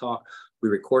sing or to talk. We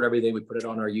record everything, we put it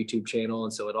on our YouTube channel,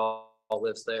 and so it all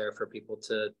lives there for people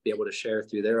to be able to share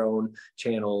through their own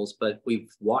channels. But we've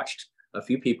watched a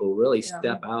few people really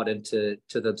step out into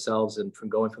themselves, and from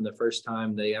going from the first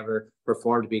time they ever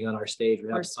performed being on our stage. We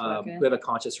have a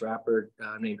conscious rapper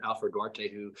named Alfred Duarte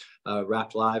who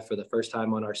rapped live for the first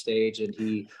time on our stage, and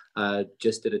he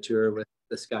just did a tour with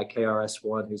this guy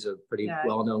KRS-One, who's a pretty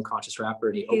well-known conscious rapper,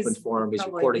 and he opened for him. He's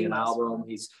recording an album.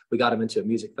 We got him into a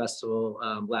music festival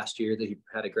last year that he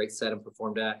had a great set and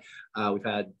performed at. We've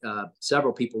had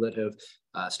several people that have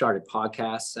started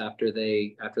podcasts after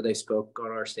they spoke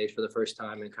on our stage for the first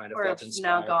time, and kind of felt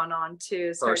inspired. Now gone on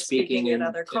to start speaking at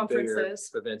other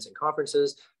conferences, events and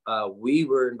conferences. We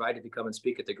were invited to come and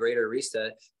speak at the Greater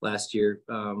Reset last year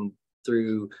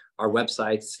through our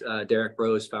websites. Derek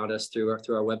Rose found us through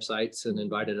our websites and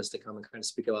invited us to come and kind of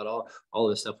speak about all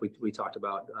of the stuff we talked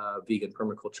about, vegan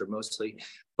permaculture mostly,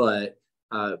 but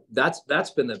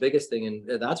that's been the biggest thing,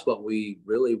 and that's what we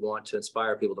really want to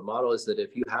inspire people to model, is that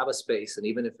if you have a space, and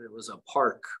even if it was a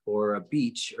park or a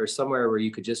beach or somewhere where you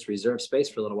could just reserve space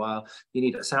for a little while, you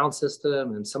need a sound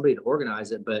system and somebody to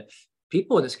organize it. But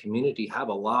people in this community have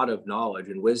a lot of knowledge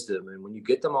and wisdom, and when you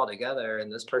get them all together, and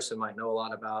this person might know a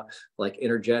lot about like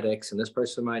energetics, and this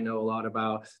person might know a lot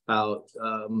about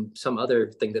some other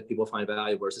thing that people find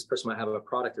valuable, or this person might have a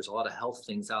product. There's a lot of health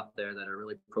things out there that are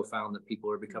really profound that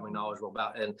people are becoming knowledgeable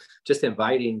about, and just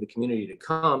inviting the community to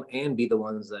come and be the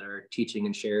ones that are teaching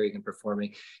and sharing and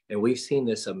performing. And we've seen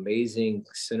this amazing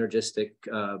synergistic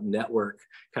network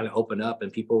kind of open up,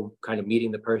 and people kind of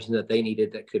meeting the person that they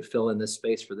needed that could fill in this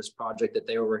space for this project that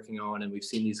they were working on. And we've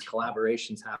seen these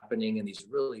collaborations happening and these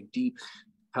really deep,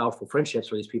 powerful friendships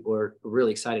where these people are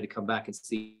really excited to come back and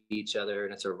see each other,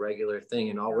 and it's a regular thing,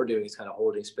 and all we're doing is kind of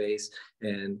holding space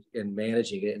and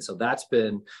managing it. And so that's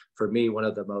been, for me, one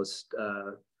of the most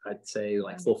I'd say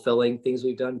like fulfilling things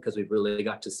we've done, because we've really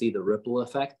got to see the ripple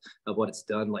effect of what it's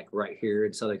done, like right here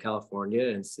in Southern California,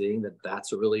 and seeing that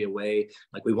that's really a way,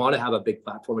 like we want to have a big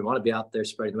platform, we want to be out there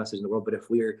spreading the message in the world, but if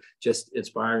we're just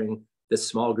inspiring this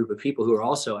small group of people who are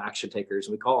also action takers,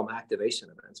 and we call them activation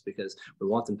events because we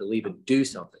want them to leave and do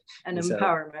something. And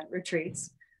empowerment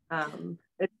retreats.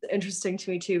 It's interesting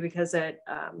to me too, because at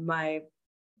my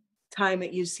time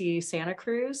at UC Santa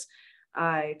Cruz,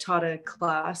 I taught a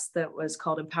class that was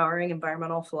called Empowering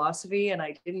Environmental Philosophy, and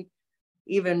I didn't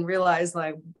even realize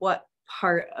like what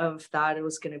part of that it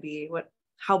was going to be,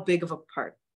 how big of a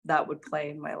part that would play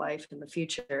in my life in the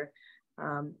future.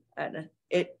 And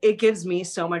it gives me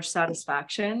so much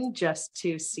satisfaction just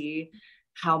to see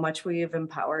how much we have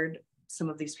empowered some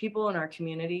of these people in our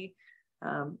community.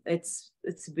 It's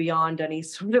beyond any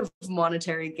sort of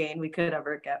monetary gain we could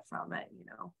ever get from it, you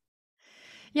know.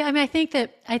 Yeah, I mean,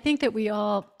 I think that we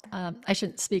all, I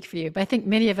shouldn't speak for you, but I think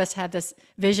many of us have this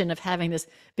vision of having this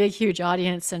big, huge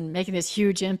audience and making this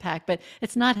huge impact, but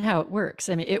it's not how it works.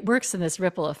 I mean, it works in this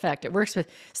ripple effect. It works with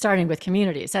starting with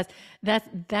communities.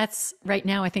 That's right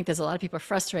now, I think there's a lot of people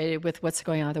frustrated with what's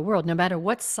going on in the world, no matter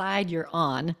what side you're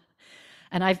on.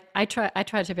 And I try to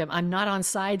tell people, I'm not on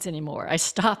sides anymore. I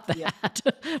stopped that. Yeah.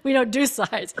 We don't do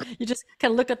sides. You just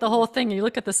kind of look at the whole thing, and you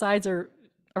look at the sides are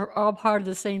all part of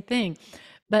the same thing.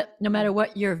 But no matter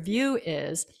what your view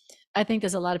is, I think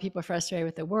there's a lot of people frustrated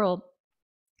with the world.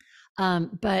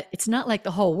 But it's not like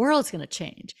the whole world's going to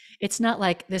change. It's not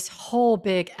like this whole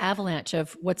big avalanche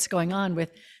of what's going on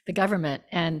with the government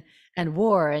and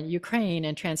war and Ukraine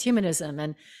and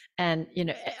transhumanism and you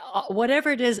know,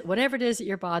 whatever it is that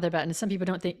you're bothered about. And some people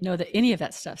don't know that any of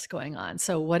that stuff's going on.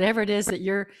 So whatever it is that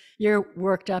you're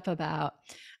worked up about,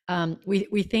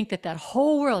 we think that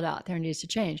whole world out there needs to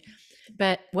change.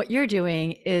 But what you're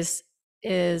doing is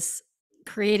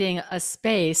creating a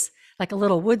space like a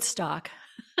little Woodstock.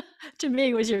 To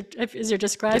me, as you're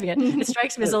describing it, it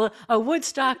strikes me as a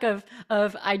Woodstock of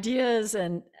ideas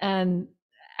and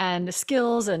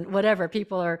skills and whatever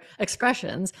people are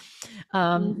expressions,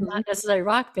 not necessarily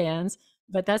rock bands,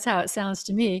 but that's how it sounds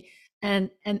to me. And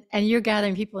you're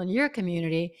gathering people in your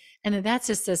community, and then that's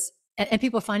just this, and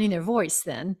people finding their voice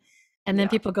then. And then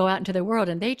people go out into the world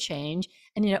and they change.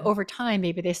 And, you know, over time,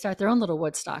 maybe they start their own little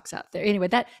Woodstocks out there. Anyway,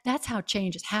 that's how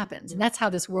change happens. And that's how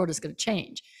this world is going to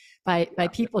change by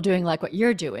people doing like what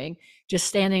you're doing, just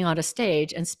standing on a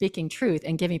stage and speaking truth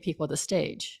and giving people the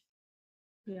stage.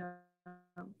 Yeah.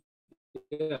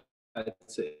 Yeah.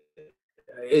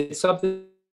 it's something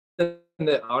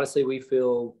that honestly we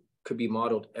feel could be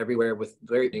modeled everywhere with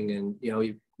very, and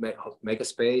you make a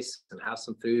space and have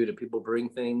some food and people bring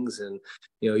things, and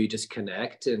you just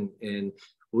connect, and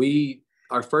we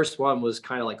our first one was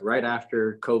kind of like right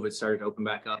after COVID started to open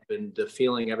back up, and the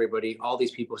feeling everybody, all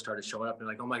these people started showing up and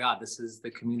like, oh my God, this is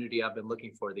the community I've been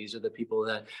looking for. These are the people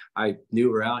that I knew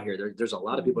were out here. There's a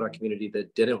lot of people in our community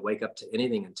that didn't wake up to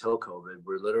anything until COVID.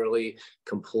 We're literally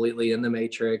completely in the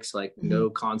matrix, like no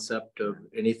concept of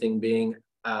anything being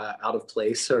out of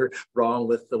place or wrong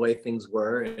with the way things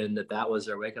were, and that was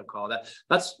our wake-up call.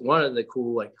 That's one of the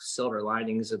cool like silver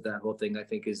linings of that whole thing, I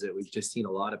think, is that we've just seen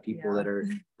a lot of people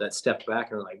that stepped back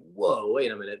and are like, whoa,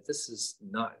 wait a minute, this is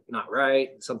not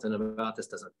right, something about this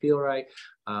doesn't feel right.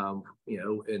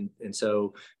 And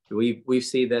so we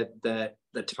see that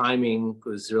the timing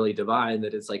was really divine,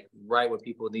 that it's like right when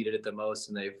people needed it the most,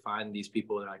 and they find these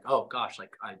people that are like, oh gosh,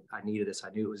 like I needed this,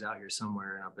 I knew it was out here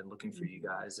somewhere, and I've been looking for you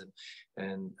guys.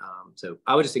 And so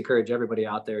I would just encourage everybody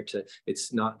out there to,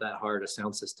 it's not that hard. A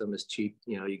sound system is cheap.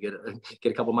 You get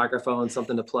a couple microphones,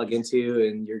 something to plug into,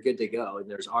 and you're good to go. And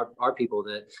there's our people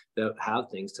that have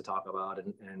things to talk about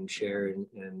and share.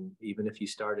 And even if you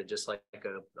started just like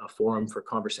a forum for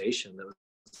conversation that was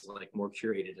like more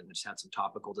curated and just had some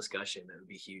topical discussion, that would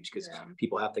be huge, because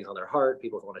people have things on their heart,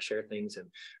 people want to share things and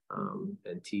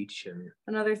teach. And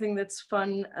another thing that's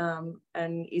fun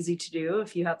and easy to do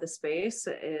if you have the space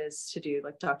is to do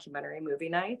like documentary movie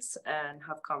nights and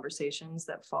have conversations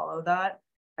that follow that.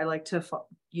 I like to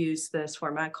use this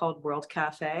format called World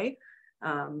Cafe,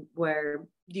 where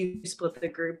you split the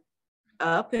group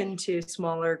up into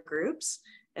smaller groups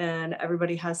and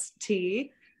everybody has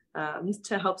tea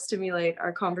to help stimulate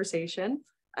our conversation.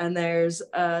 And there's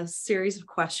a series of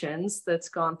questions that's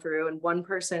gone through, and one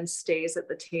person stays at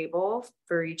the table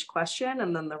for each question,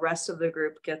 and then the rest of the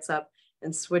group gets up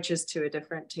and switches to a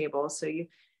different table. So you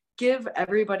give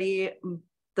everybody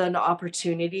the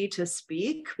opportunity to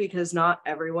speak, because not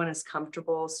everyone is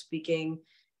comfortable speaking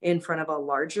in front of a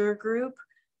larger group.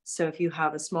 So if you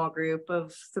have a small group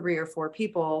of 3 or 4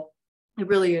 people, it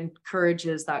really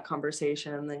encourages that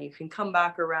conversation. And then you can come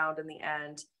back around in the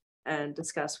end and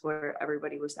discuss where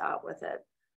everybody was at with it.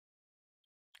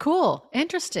 Cool.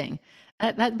 Interesting.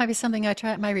 That might be something I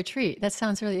try at my retreat. That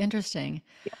sounds really interesting.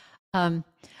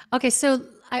 Okay, so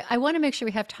I want to make sure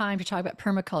we have time to talk about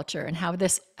permaculture and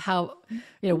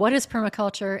what is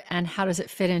permaculture and how does it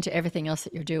fit into everything else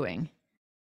that you're doing?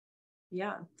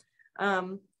 Yeah.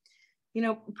 Permaculture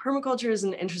is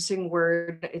an interesting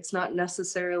word. It's not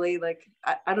necessarily like,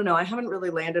 I don't know, I haven't really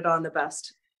landed on the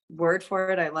best word for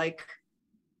it. I like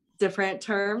different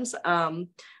terms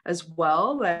as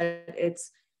well, but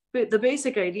the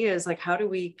basic idea is like, how do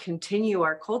we continue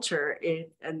our culture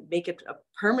and make it a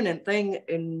permanent thing,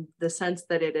 in the sense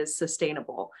that it is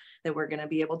sustainable, that we're going to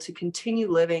be able to continue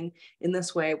living in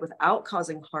this way without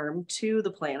causing harm to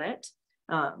the planet,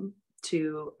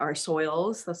 to our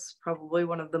soils. That's probably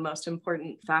one of the most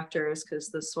important factors, because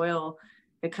the soil,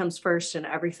 it comes first and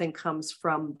everything comes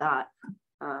from that.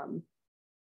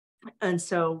 And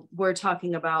so we're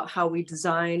talking about how we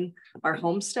design our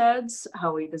homesteads,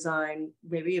 how we design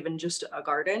maybe even just a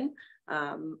garden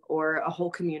or a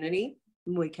whole community.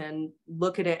 We can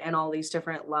look at it in all these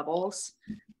different levels.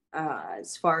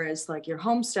 As far as like your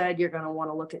homestead, you're going to want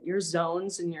to look at your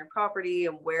zones in your property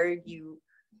and where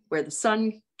the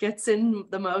sun gets in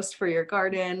the most for your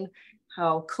garden,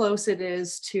 how close it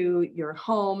is to your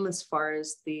home as far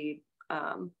as the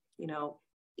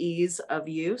ease of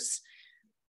use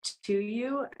to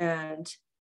you. And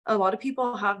a lot of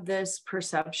people have this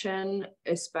perception,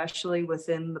 especially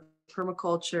within the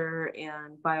permaculture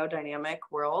and biodynamic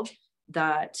world,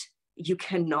 that you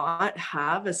cannot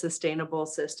have a sustainable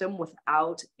system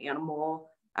without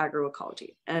animal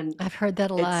agroecology. And I've heard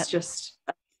that a lot. It's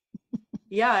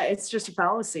just a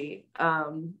fallacy.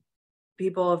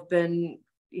 People have been,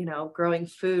 growing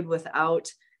food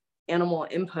without animal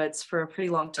inputs for a pretty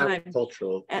long time.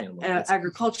 Agricultural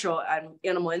and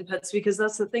animal inputs, because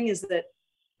that's the thing, is that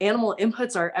animal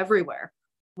inputs are everywhere.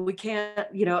 We can't,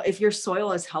 if your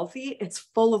soil is healthy, it's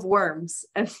full of worms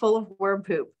and full of worm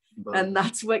poop. And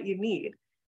that's what you need,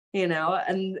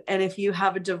 and if you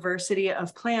have a diversity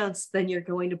of plants, then you're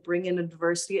going to bring in a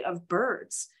diversity of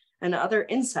birds and other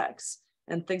insects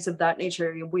and things of that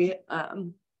nature.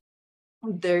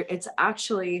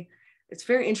 It's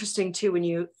very interesting too, when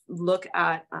you look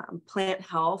at plant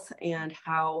health and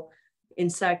how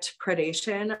insect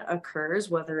predation occurs,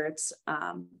 whether it's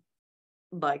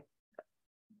like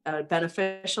a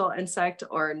beneficial insect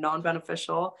or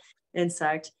non-beneficial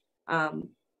insect.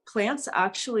 Plants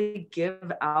actually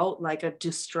give out like a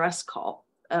distress call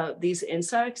these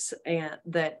insects and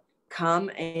that come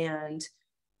and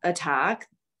attack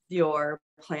your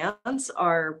plants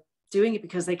are doing it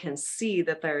because they can see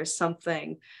that there's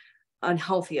something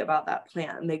unhealthy about that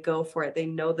plant and they go for it. They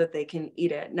know that they can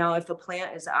eat it. Now, if the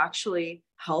plant is actually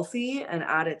healthy and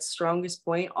at its strongest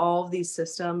point, all of these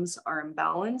systems are in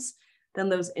balance, then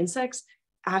those insects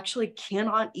actually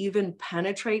cannot even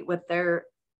penetrate with their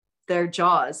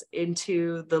jaws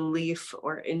into the leaf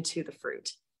or into the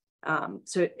fruit.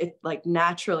 So it like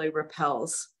naturally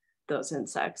repels those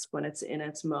insects when it's in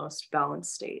its most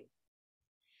balanced state.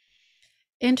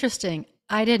 Interesting.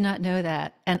 I did not know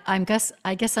that. And I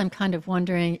guess I'm kind of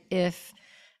wondering if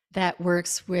that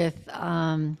works with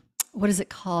what is it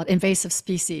called? Invasive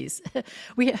species.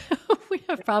 We we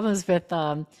have problems with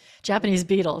Japanese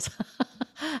beetles.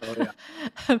 Oh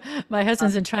yeah. My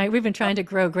husband's we've been trying to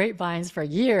grow grapevines for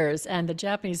years, and the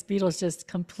Japanese beetles just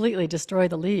completely destroy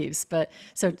the leaves. But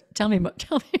so tell me,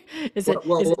 is it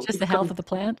just the health of the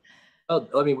plant? Oh,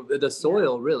 I mean, the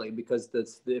soil really, because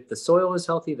if the soil is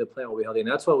healthy, the plant will be healthy, and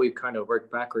that's what we've kind of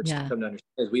worked backwards to Yeah. come to understand.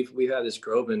 Is we've had this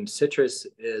grove, and citrus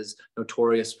is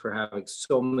notorious for having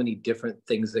so many different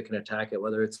things that can attack it,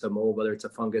 whether it's a mold, whether it's a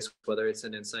fungus, whether it's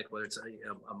an insect, whether it's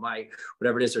a mite,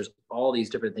 whatever it is. There's all these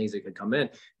different things that could come in,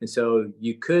 and so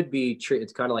you could be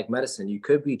it's kind of like medicine. You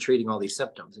could be treating all these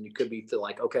symptoms, and you could be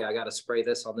like, okay, I got to spray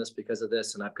this on this because of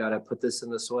this, and I've got to put this in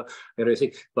the soil.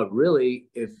 But really,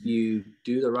 if you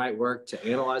do the right work to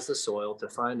analyze the soil, to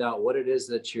find out what it is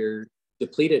that you're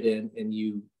depleted in, and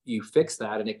you fix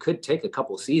that, and it could take a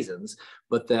couple seasons,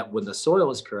 but that when the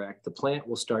soil is correct, the plant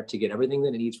will start to get everything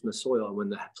that it needs from the soil. And when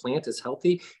the plant is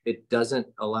healthy, it doesn't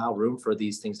allow room for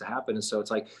these things to happen. And so it's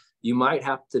like you might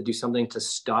have to do something to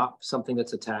stop something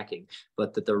that's attacking,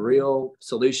 but that the real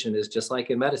solution is just like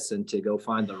in medicine, to go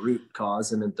find the root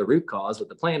cause, and then the root cause with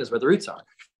the plant is where the roots are.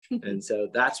 And so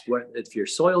that's what, if your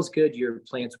soil's good, your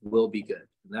plants will be good.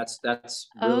 And that's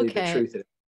really the Okay. truth.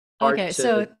 Okay,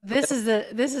 so this is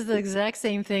the exact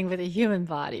same thing with the human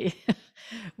body,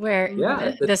 where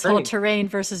Yeah, the this whole same. terrain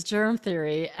versus germ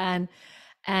theory, and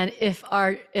if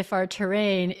our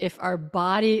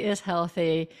body is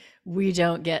healthy, we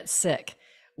don't get sick.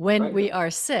 When Right. we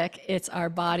are sick, it's our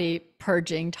body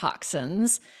purging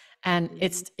toxins, and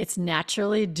it's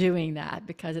naturally doing that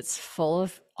because it's full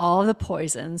of all the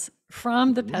poisons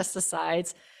from the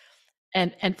pesticides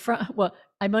and from, well,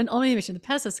 I'm only mentioning the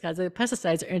pesticides. The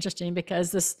pesticides are interesting because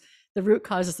the root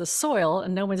cause is the soil,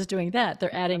 and no one's doing that.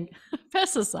 They're adding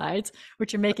pesticides,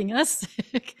 which are making us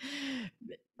sick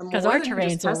because More our than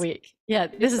just terrains are weak. Yeah,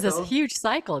 this is this though. huge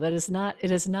cycle that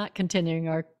it is not continuing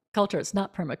our culture. It's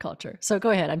not permaculture. So go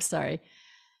ahead. I'm sorry.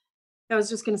 I was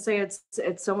just going to say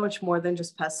it's so much more than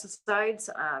just pesticides.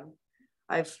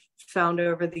 I've found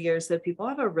over the years that people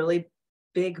have a really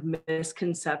big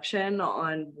misconception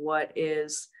on what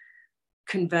is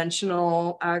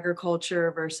conventional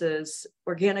agriculture versus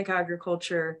organic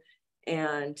agriculture.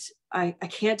 And I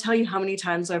can't tell you how many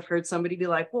times I've heard somebody be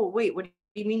like, well, wait, what do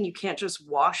you mean you can't just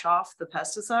wash off the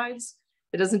pesticides?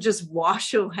 It doesn't just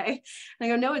wash away. And I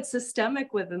go, no, it's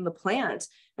systemic within the plant.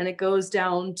 And it goes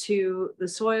down to the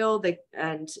soil,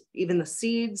 and even the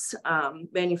seeds.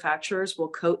 Manufacturers will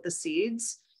coat the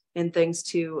seeds in things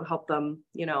to help them,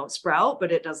 sprout,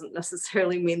 but it doesn't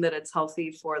necessarily mean that it's healthy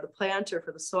for the plant or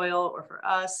for the soil or for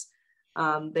us.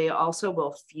 They also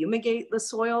will fumigate the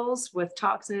soils with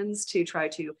toxins to try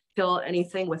to kill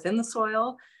anything within the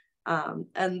soil.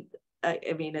 And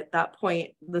I mean, at that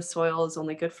point, the soil is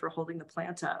only good for holding the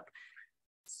plant up.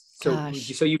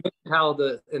 Gosh. So you mentioned how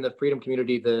in the freedom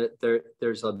community,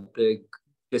 there's a big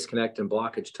disconnect and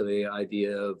blockage to the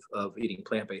idea of eating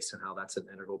plant-based, and how that's an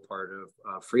integral part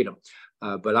of freedom.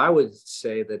 But I would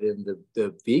say that in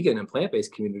the vegan and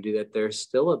plant-based community, that there's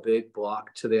still a big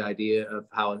block to the idea of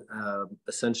how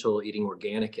essential eating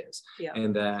organic is. Yeah.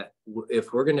 And that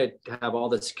if we're going to have all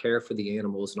this care for the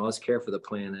animals and all this care for the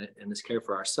planet and this care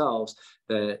for ourselves,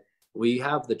 that we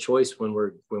have the choice when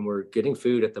we're getting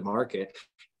food at the market.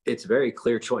 It's a very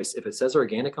clear choice. If it says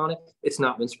organic on it, it's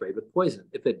not been sprayed with poison.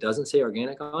 If it doesn't say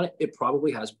organic on it, it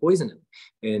probably has poison in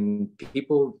it. And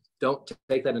people don't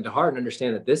take that into heart and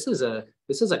understand that this is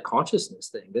a consciousness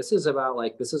thing. This is about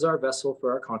this is our vessel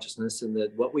for our consciousness, and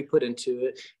that what we put into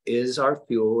it is our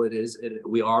fuel.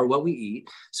 We are what we eat.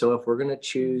 So if we're going to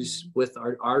choose with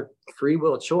our free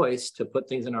will choice to put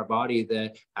things in our body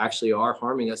that actually are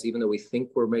harming us, even though we think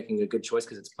we're making a good choice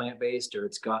because it's plant-based or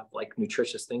it's got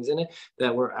nutritious things in it,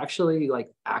 that we're actually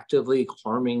actively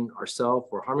harming ourselves,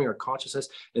 we're harming our consciousness.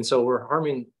 And so we're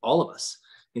harming all of us.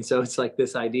 And so it's like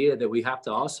this idea that we have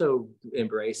to also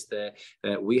embrace that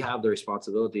we have the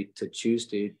responsibility to choose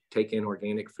to take in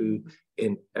organic food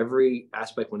in every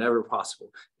aspect whenever possible.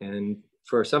 And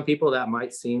for some people that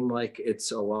might seem like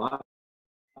it's a lot,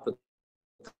 but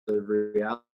the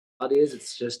reality is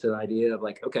it's just an idea of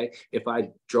like, okay, if I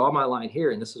draw my line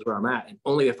here and this is where I'm at, and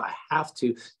only if I have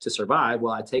to survive will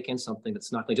I take in something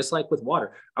that's not clean. Just like with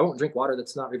water, I won't drink water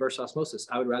that's not reverse osmosis.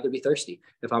 I would rather be thirsty.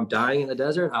 If I'm dying in the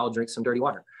desert, I'll drink some dirty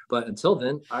water. But until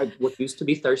then, I would used to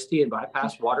be thirsty and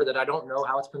bypass water that I don't know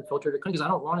how it's been filtered or clean, because I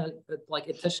don't want to like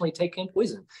intentionally take in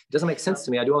poison. It doesn't make sense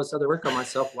to me. I do all this other work on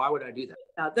myself. Why would I do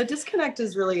that? The disconnect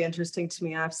is really interesting to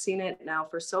me. I've seen it now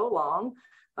for so long.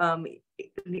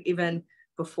 Even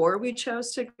before we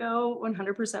chose to go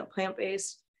 100%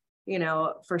 plant-based,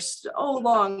 for so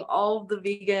long, all of the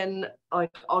vegan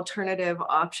like alternative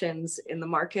options in the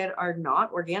market are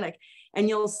not organic. And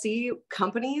you'll see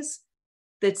companies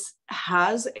that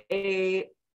has a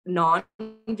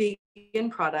non-vegan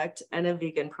product and a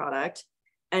vegan product,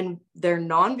 and their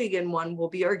non-vegan one will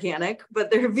be organic,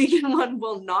 but their vegan one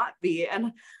will not be.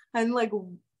 And I'm like,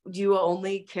 do you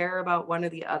only care about one or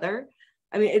the other?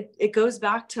 I mean, it goes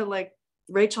back to like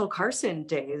Rachel Carson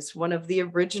days, one of the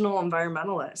original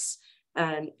environmentalists.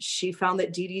 And she found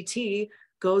that DDT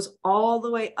goes all the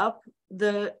way up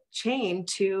the chain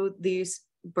to these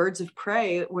birds of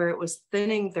prey, where it was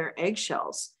thinning their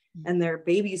eggshells and their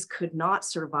babies could not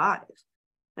survive.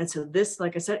 And so this,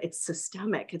 like I said, it's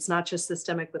systemic. It's not just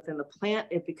systemic within the plant,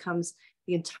 it becomes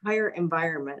the entire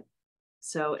environment.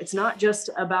 So it's not just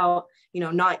about,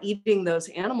 not eating those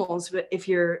animals, but if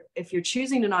you're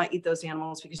choosing to not eat those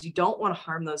animals because you don't want to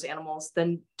harm those animals,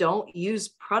 then don't use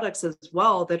products as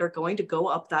well that are going to go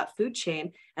up that food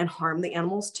chain and harm the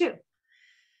animals too.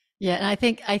 Yeah, and I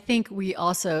think we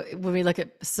also, when we look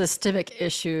at systemic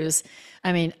issues,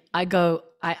 I mean, I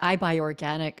buy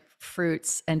organic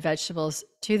fruits and vegetables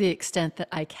to the extent that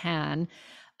I can,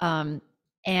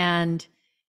 and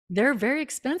they're very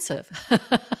expensive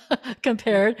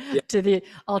compared to the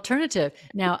alternative.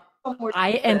 Now, I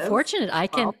am fortunate. I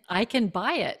can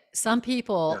buy it. Some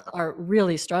people are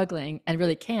really struggling and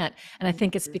really can't. And I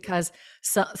think it's because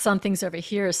some things over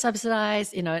here are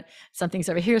subsidized, some things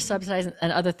over here are subsidized,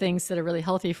 and other things that are really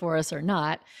healthy for us are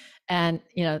not. And,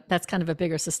 that's kind of a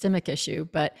bigger systemic issue.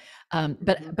 But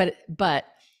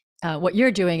what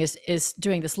you're doing is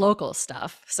doing this local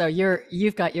stuff. So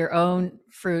you've got your own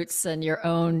fruits and your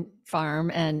own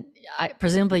farm, and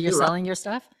presumably you're selling your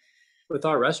stuff. With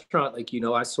our restaurant,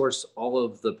 I source all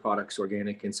of the products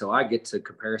organic, and so I get to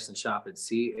comparison shop and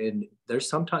see. And there's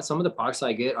sometimes some of the products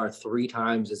I get are 3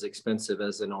 times as expensive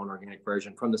as a non-organic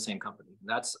version from the same company.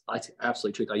 That's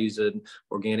absolutely true. I use an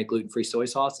organic gluten-free soy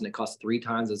sauce, and it costs 3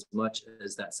 times as much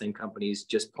as that same company's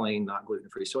just plain not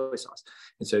gluten-free soy sauce.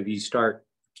 And so if you start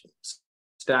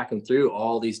stacking through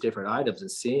all these different items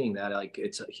and seeing that, like,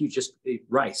 it's a huge, just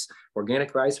rice,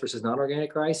 organic rice versus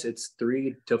non-organic rice, it's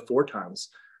 3 to 4 times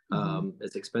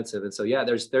as expensive. And so,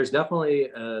 there's definitely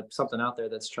something out there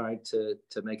that's trying to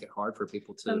make it hard for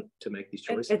people to make these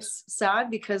choices. It's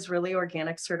sad because really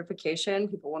organic certification,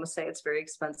 people want to say it's very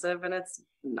expensive, and it's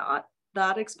not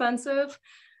that expensive.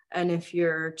 And if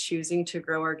you're choosing to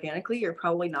grow organically, you're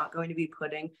probably not going to be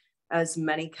putting as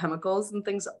many chemicals and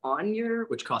things on your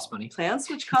which cost money plants,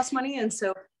 which cost money. And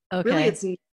so really it's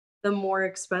the more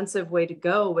expensive way to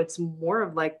go. It's more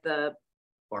of like the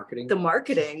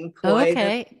marketing ploy.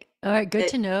 Okay. All right. Good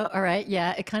to know. All right.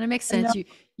 Yeah. It kind of makes sense.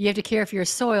 You have to care for your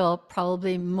soil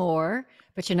probably more,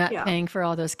 but you're not paying for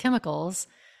all those chemicals.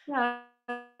 Yeah.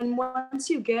 And once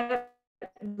you get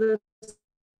the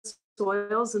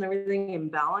soils and everything in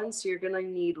balance, you're going to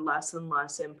need less and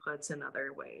less inputs in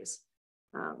other ways.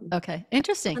 Okay.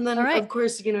 Interesting. And then of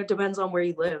course, it depends on where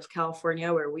you live.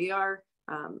 California, where we are,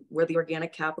 we're the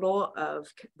organic capital of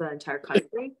the entire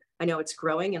country. I know it's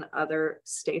growing in other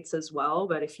states as well,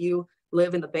 but if you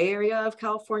live in the Bay Area of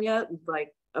California,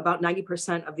 like about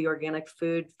 90% of the organic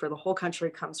food for the whole country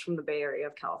comes from the Bay Area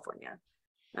of California.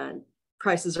 And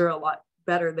prices are a lot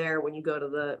better there when you go to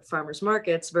the farmers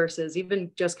markets versus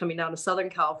even just coming down to Southern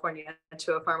California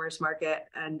to a farmers market.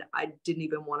 And I didn't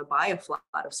even want to buy a flat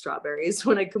of strawberries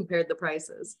when I compared the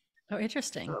prices. Oh,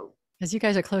 interesting. Because you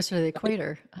guys are closer to the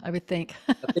equator, I would think.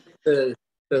 I think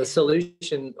the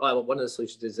solution, one of the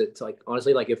solutions is it's like,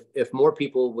 honestly, like if more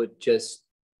people would just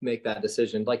make that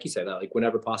decision, like you said, like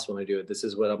whenever possible to do it, this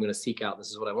is what I'm going to seek out, this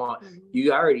is what I want.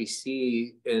 You already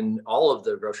see in all of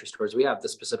the grocery stores, we have the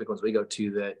specific ones we go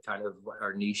to that kind of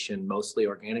are niche and mostly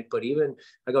organic, but even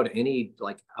I go to any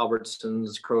like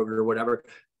Albertsons, Kroger, whatever,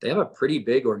 they have a pretty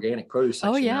big organic produce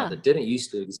section now that didn't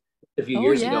used to exist a few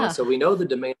years ago. And so we know the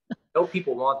demand, we know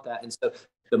people want that. And so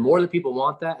the more that people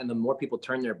want that and the more people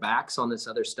turn their backs on this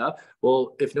other stuff,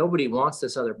 well, if nobody wants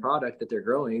this other product that they're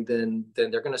growing, then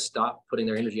they're going to stop putting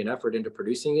their energy and effort into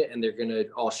producing it, and they're going to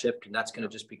all shift, and that's going to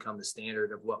just become the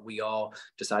standard of what we all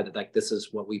decided, like this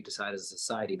is what we've decided as a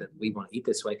society, that we want to eat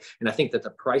this way. And I think that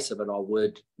the price of it all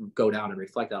would go down and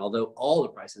reflect that, although all the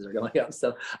prices are going up.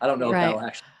 So I don't know if that'll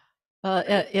actually.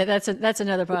 Yeah, that's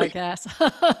another podcast.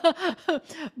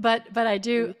 but I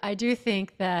do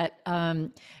think that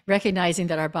recognizing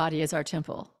that our body is our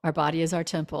temple. Our body is our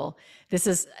temple.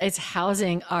 It's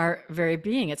housing our very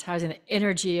being. It's housing the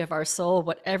energy of our soul,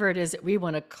 whatever it is that we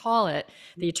want to call it,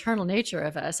 the eternal nature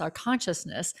of us, our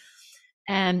consciousness,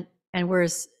 and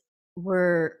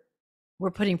we're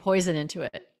putting poison into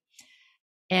it,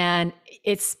 and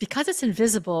it's because it's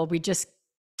invisible. We just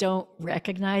don't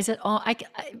recognize it all.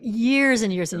 Years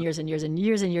and years and years and years and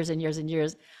years and years and years and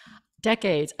years,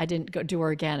 decades, I didn't go do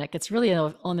organic. It's really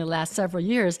only the last several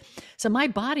years. So my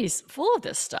body's full of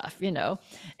this stuff, and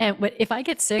if I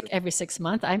get sick every 6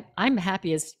 months, I'm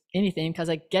happy as anything, because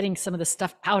I'm getting some of the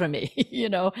stuff out of me.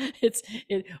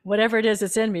 Whatever it is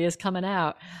that's in me is coming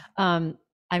out.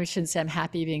 I shouldn't say I'm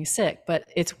happy being sick, but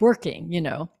it's working,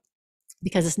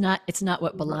 because it's not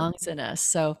what belongs in us.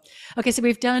 So, okay, so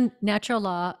we've done natural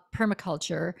law,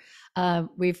 permaculture.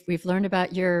 We've learned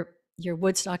about your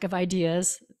Woodstock of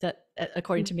ideas, that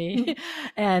according to me,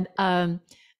 and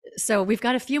so we've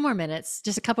got a few more minutes,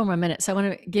 just a couple more minutes. So I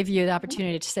want to give you the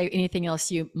opportunity to say anything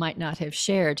else you might not have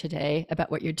shared today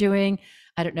about what you're doing.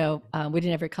 I don't know. We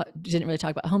didn't really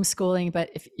talk about homeschooling,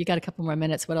 but if you got a couple more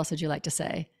minutes, what else would you like to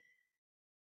say?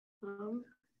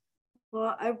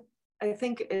 Well, I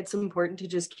think it's important to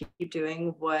just keep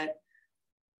doing what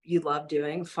you love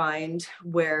doing. Find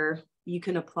where you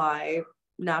can apply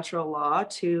natural law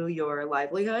to your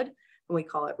livelihood, and we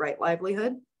call it right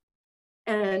livelihood.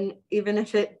 And even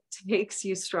if it takes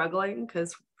you struggling,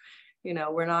 because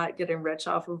we're not getting rich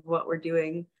off of what we're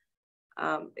doing,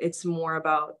 it's more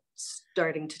about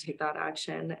starting to take that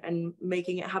action and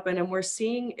making it happen. And we're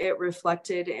seeing it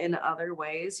reflected in other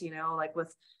ways, like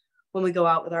when we go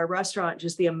out with our restaurant,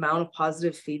 just the amount of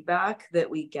positive feedback that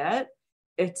we get,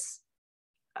 it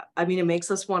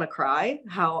makes us want to cry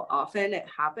how often it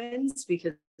happens,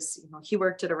 because he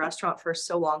worked at a restaurant for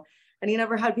so long, and he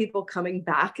never had people coming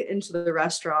back into the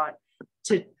restaurant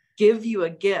to give you a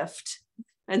gift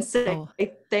and say,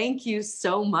 thank you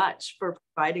so much for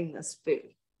providing this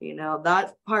food.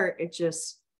 That part,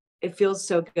 it feels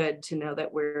so good to know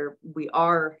that we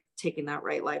are taking that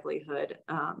right livelihood,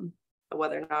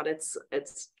 whether or not it's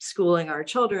schooling our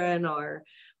children or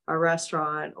our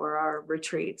restaurant or our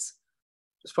retreats.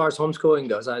 As far as homeschooling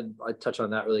goes, I'd touch on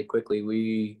that really quickly.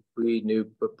 We knew,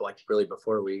 like really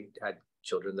before we had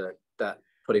children, that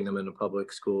putting them in a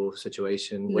public school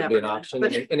situation would be an option.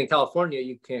 And in California,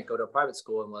 you can't go to a private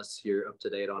school unless you're up to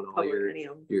date on all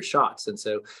your shots. And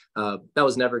so that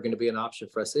was never going to be an option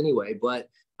for us anyway. But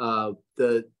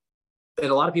and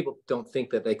a lot of people don't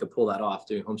think that they could pull that off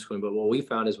doing homeschooling. But what we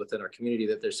found is within our community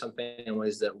that there's some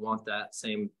families that want that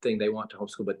same thing. They want to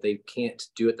homeschool, but they can't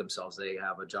do it themselves. They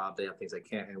have a job, they have things they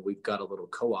can't. And we've got a little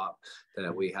co-op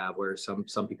that we have where some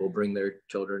people bring their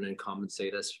children and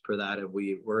compensate us for that. And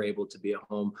we're able to be at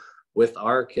home with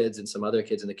our kids and some other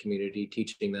kids in the community,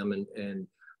 teaching them. And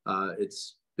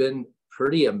it's been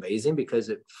pretty amazing because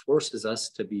it forces us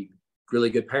to be really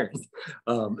good parents.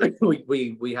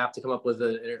 We have to come up with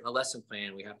a lesson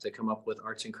plan. We have to come up with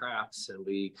arts and crafts, and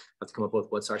we have to come up with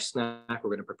what's our snack we're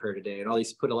going to prepare today. And all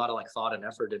these put a lot of thought and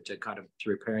effort into kind of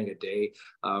preparing a day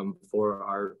for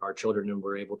our children. And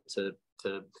we're able to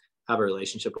have a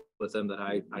relationship with them that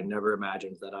I never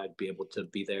imagined that I'd be able to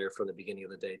be there from the beginning of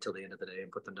the day till the end of the day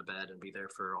and put them to bed and be there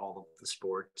for all of the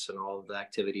sports and all of the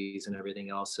activities and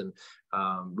everything else. And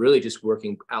really just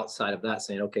working outside of that,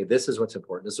 saying, okay, this is what's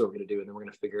important. This is what we're going to do. And then we're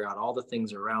going to figure out all the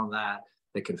things around that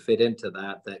can fit into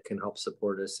that can help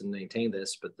support us and maintain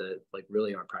this. But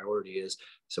really our priority is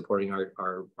supporting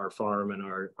our farm and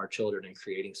our children and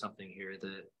creating something here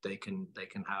that they can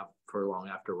have for long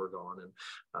after we're gone. And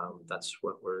that's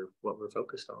what we're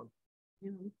focused on.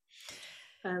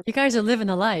 You guys are living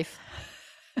the life.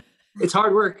 It's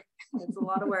hard work. It's a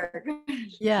lot of work.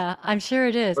 Yeah, I'm sure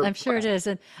it is. I'm sure it is.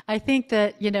 And I think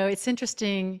that, it's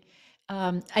interesting.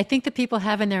 I think that people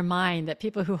have in their mind that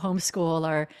people who homeschool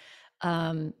are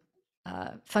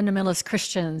fundamentalist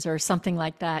Christians or something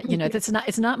like that.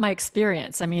 It's not my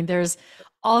experience. I mean, there's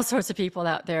all sorts of people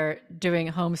out there doing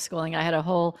homeschooling. I had a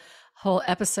whole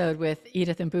episode with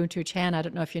Edith Ubuntu Chan. I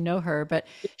don't know if you know her, but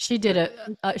I did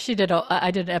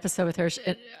an episode with her.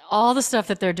 All the stuff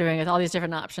that they're doing with all these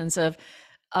different options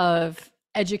of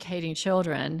educating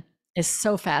children is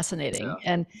so fascinating Yeah.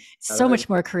 and so much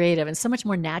more creative and so much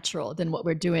more natural than what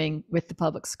we're doing with the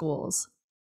public schools.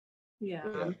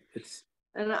 Yeah. It's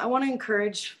And I want to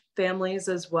encourage families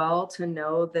as well to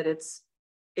know that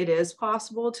it is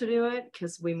possible to do it,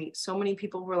 because we meet so many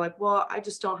people who are like, well, I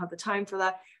just don't have the time for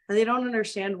that. And they don't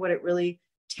understand what it really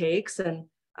takes. And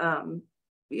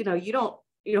you know, you don't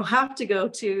have to go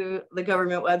to the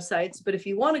government websites, but if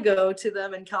you want to go to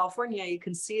them in California, you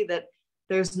can see that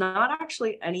there's not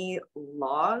actually any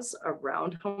laws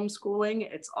around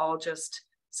homeschooling. It's all just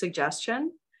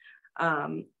suggestion.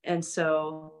 And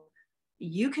so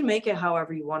you can make it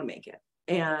however you want to make it.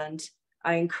 And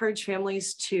I encourage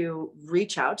families to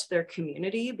reach out to their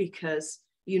community, because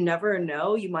you never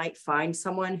know, you might find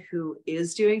someone who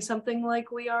is doing something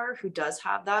like we are, who does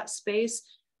have that space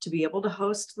to be able to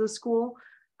host the school,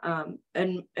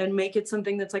 and make it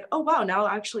something that's like, oh wow, now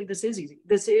actually this is easy,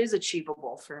 this is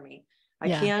achievable for me. I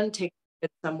can take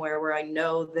it somewhere where I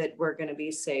know that we're going to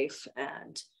be safe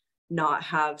and not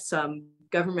have some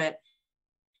government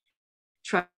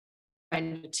trying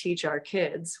to teach our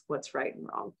kids what's right and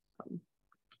wrong.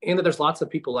 And that there's lots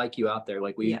of people like you out there.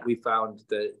 Like we found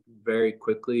that very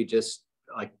quickly, just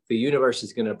like the universe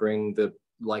is going to bring the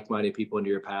like-minded people into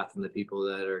your path, and the people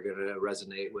that are going to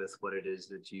resonate with what it is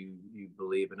that you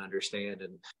believe and understand.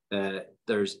 And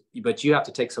but you have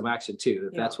to take some action too.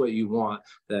 If that's what you want,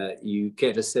 that you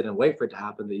can't just sit and wait for it to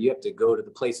happen, that you have to go to the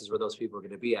places where those people are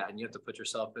going to be at, and you have to put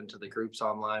yourself into the groups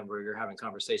online where you're having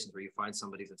conversations, where you find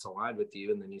somebody that's aligned with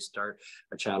you, and then you start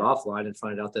a chat offline and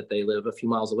find out that they live a few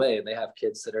miles away and they have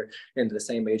kids that are into the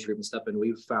same age group and stuff. And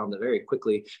we've found that very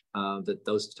quickly that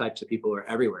those types of people are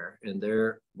everywhere, and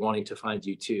they're wanting to find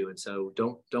you too. And so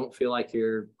don't feel like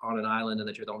you're on an island and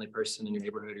that you're the only person in your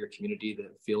neighborhood or your community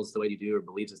that feels the way you do or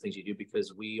believes the things you do,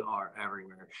 because we are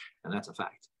everywhere, and that's a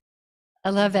fact. I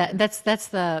love that. That's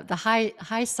the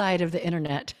high side of the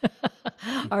internet.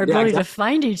 Our ability to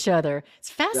find each other. It's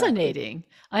fascinating.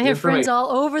 I have friends all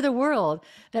over the world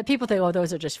that people think, oh,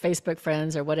 those are just Facebook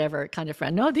friends or whatever kind of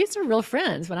friend. No, these are real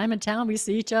friends. When I'm in town, we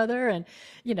see each other, and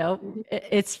you know,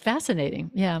 it's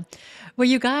fascinating. Yeah. Well,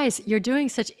 you guys, you're doing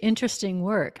such interesting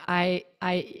work. I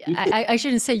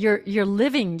shouldn't say you're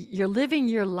living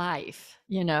your life.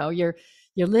 You know, you're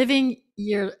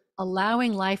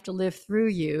allowing life to live through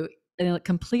you in a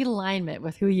complete alignment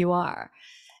with who you are.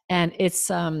 And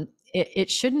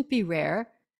it shouldn't be rare.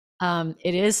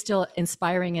 It is still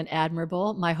inspiring and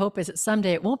admirable. My hope is that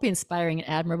someday it won't be inspiring and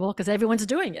admirable because everyone's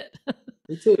doing it.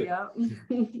 Me too. Yeah.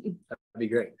 That'd be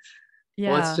great.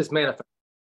 Yeah. Well, let's just manifest.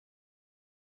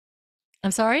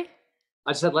 I'm sorry?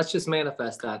 I just said, let's just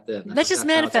manifest that then. Let's just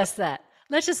manifest that.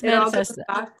 Let's just manifest that.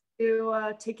 Back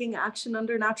to taking action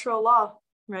under natural law,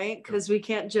 right? Because we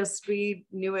can't just be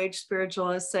new age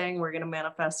spiritualists saying we're going to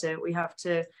manifest it. We have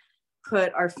to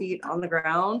put our feet on the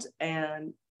ground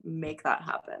and make that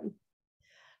happen.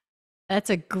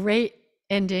 That's a great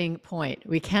ending point.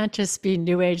 We can't just be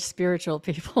new age spiritual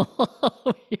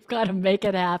people. We've got to make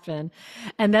it happen.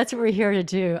 And that's what we're here to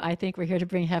do. I think we're here to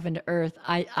bring heaven to earth.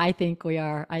 I think we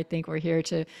are. I think we're here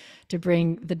to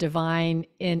bring the divine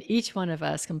in each one of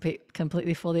us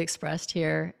completely fully expressed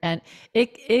here. And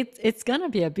it's going to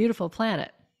be a beautiful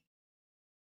planet.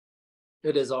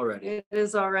 It is already. It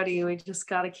is already. We just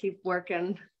got to keep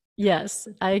working. Yes,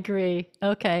 I agree.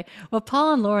 Okay. Well,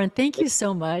 Paul and Lauren, thank you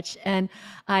so much. And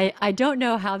I don't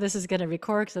know how this is going to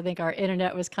record because I think our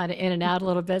internet was kind of in and out a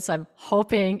little bit. So I'm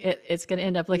hoping it's going to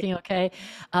end up looking okay,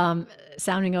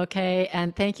 sounding okay.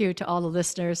 And thank you to all the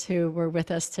listeners who were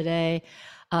with us today.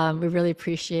 We really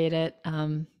appreciate it.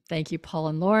 Thank you, Paul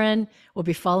and Lauren. We'll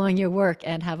be following your work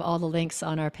and have all the links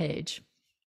on our page.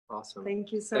 Awesome.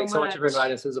 Thank you so much. Thanks so much for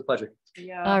inviting us. It was a pleasure.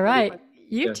 Yeah. All right.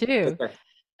 You too. Okay.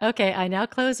 Okay, I now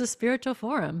close the Spiritual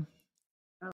Forum.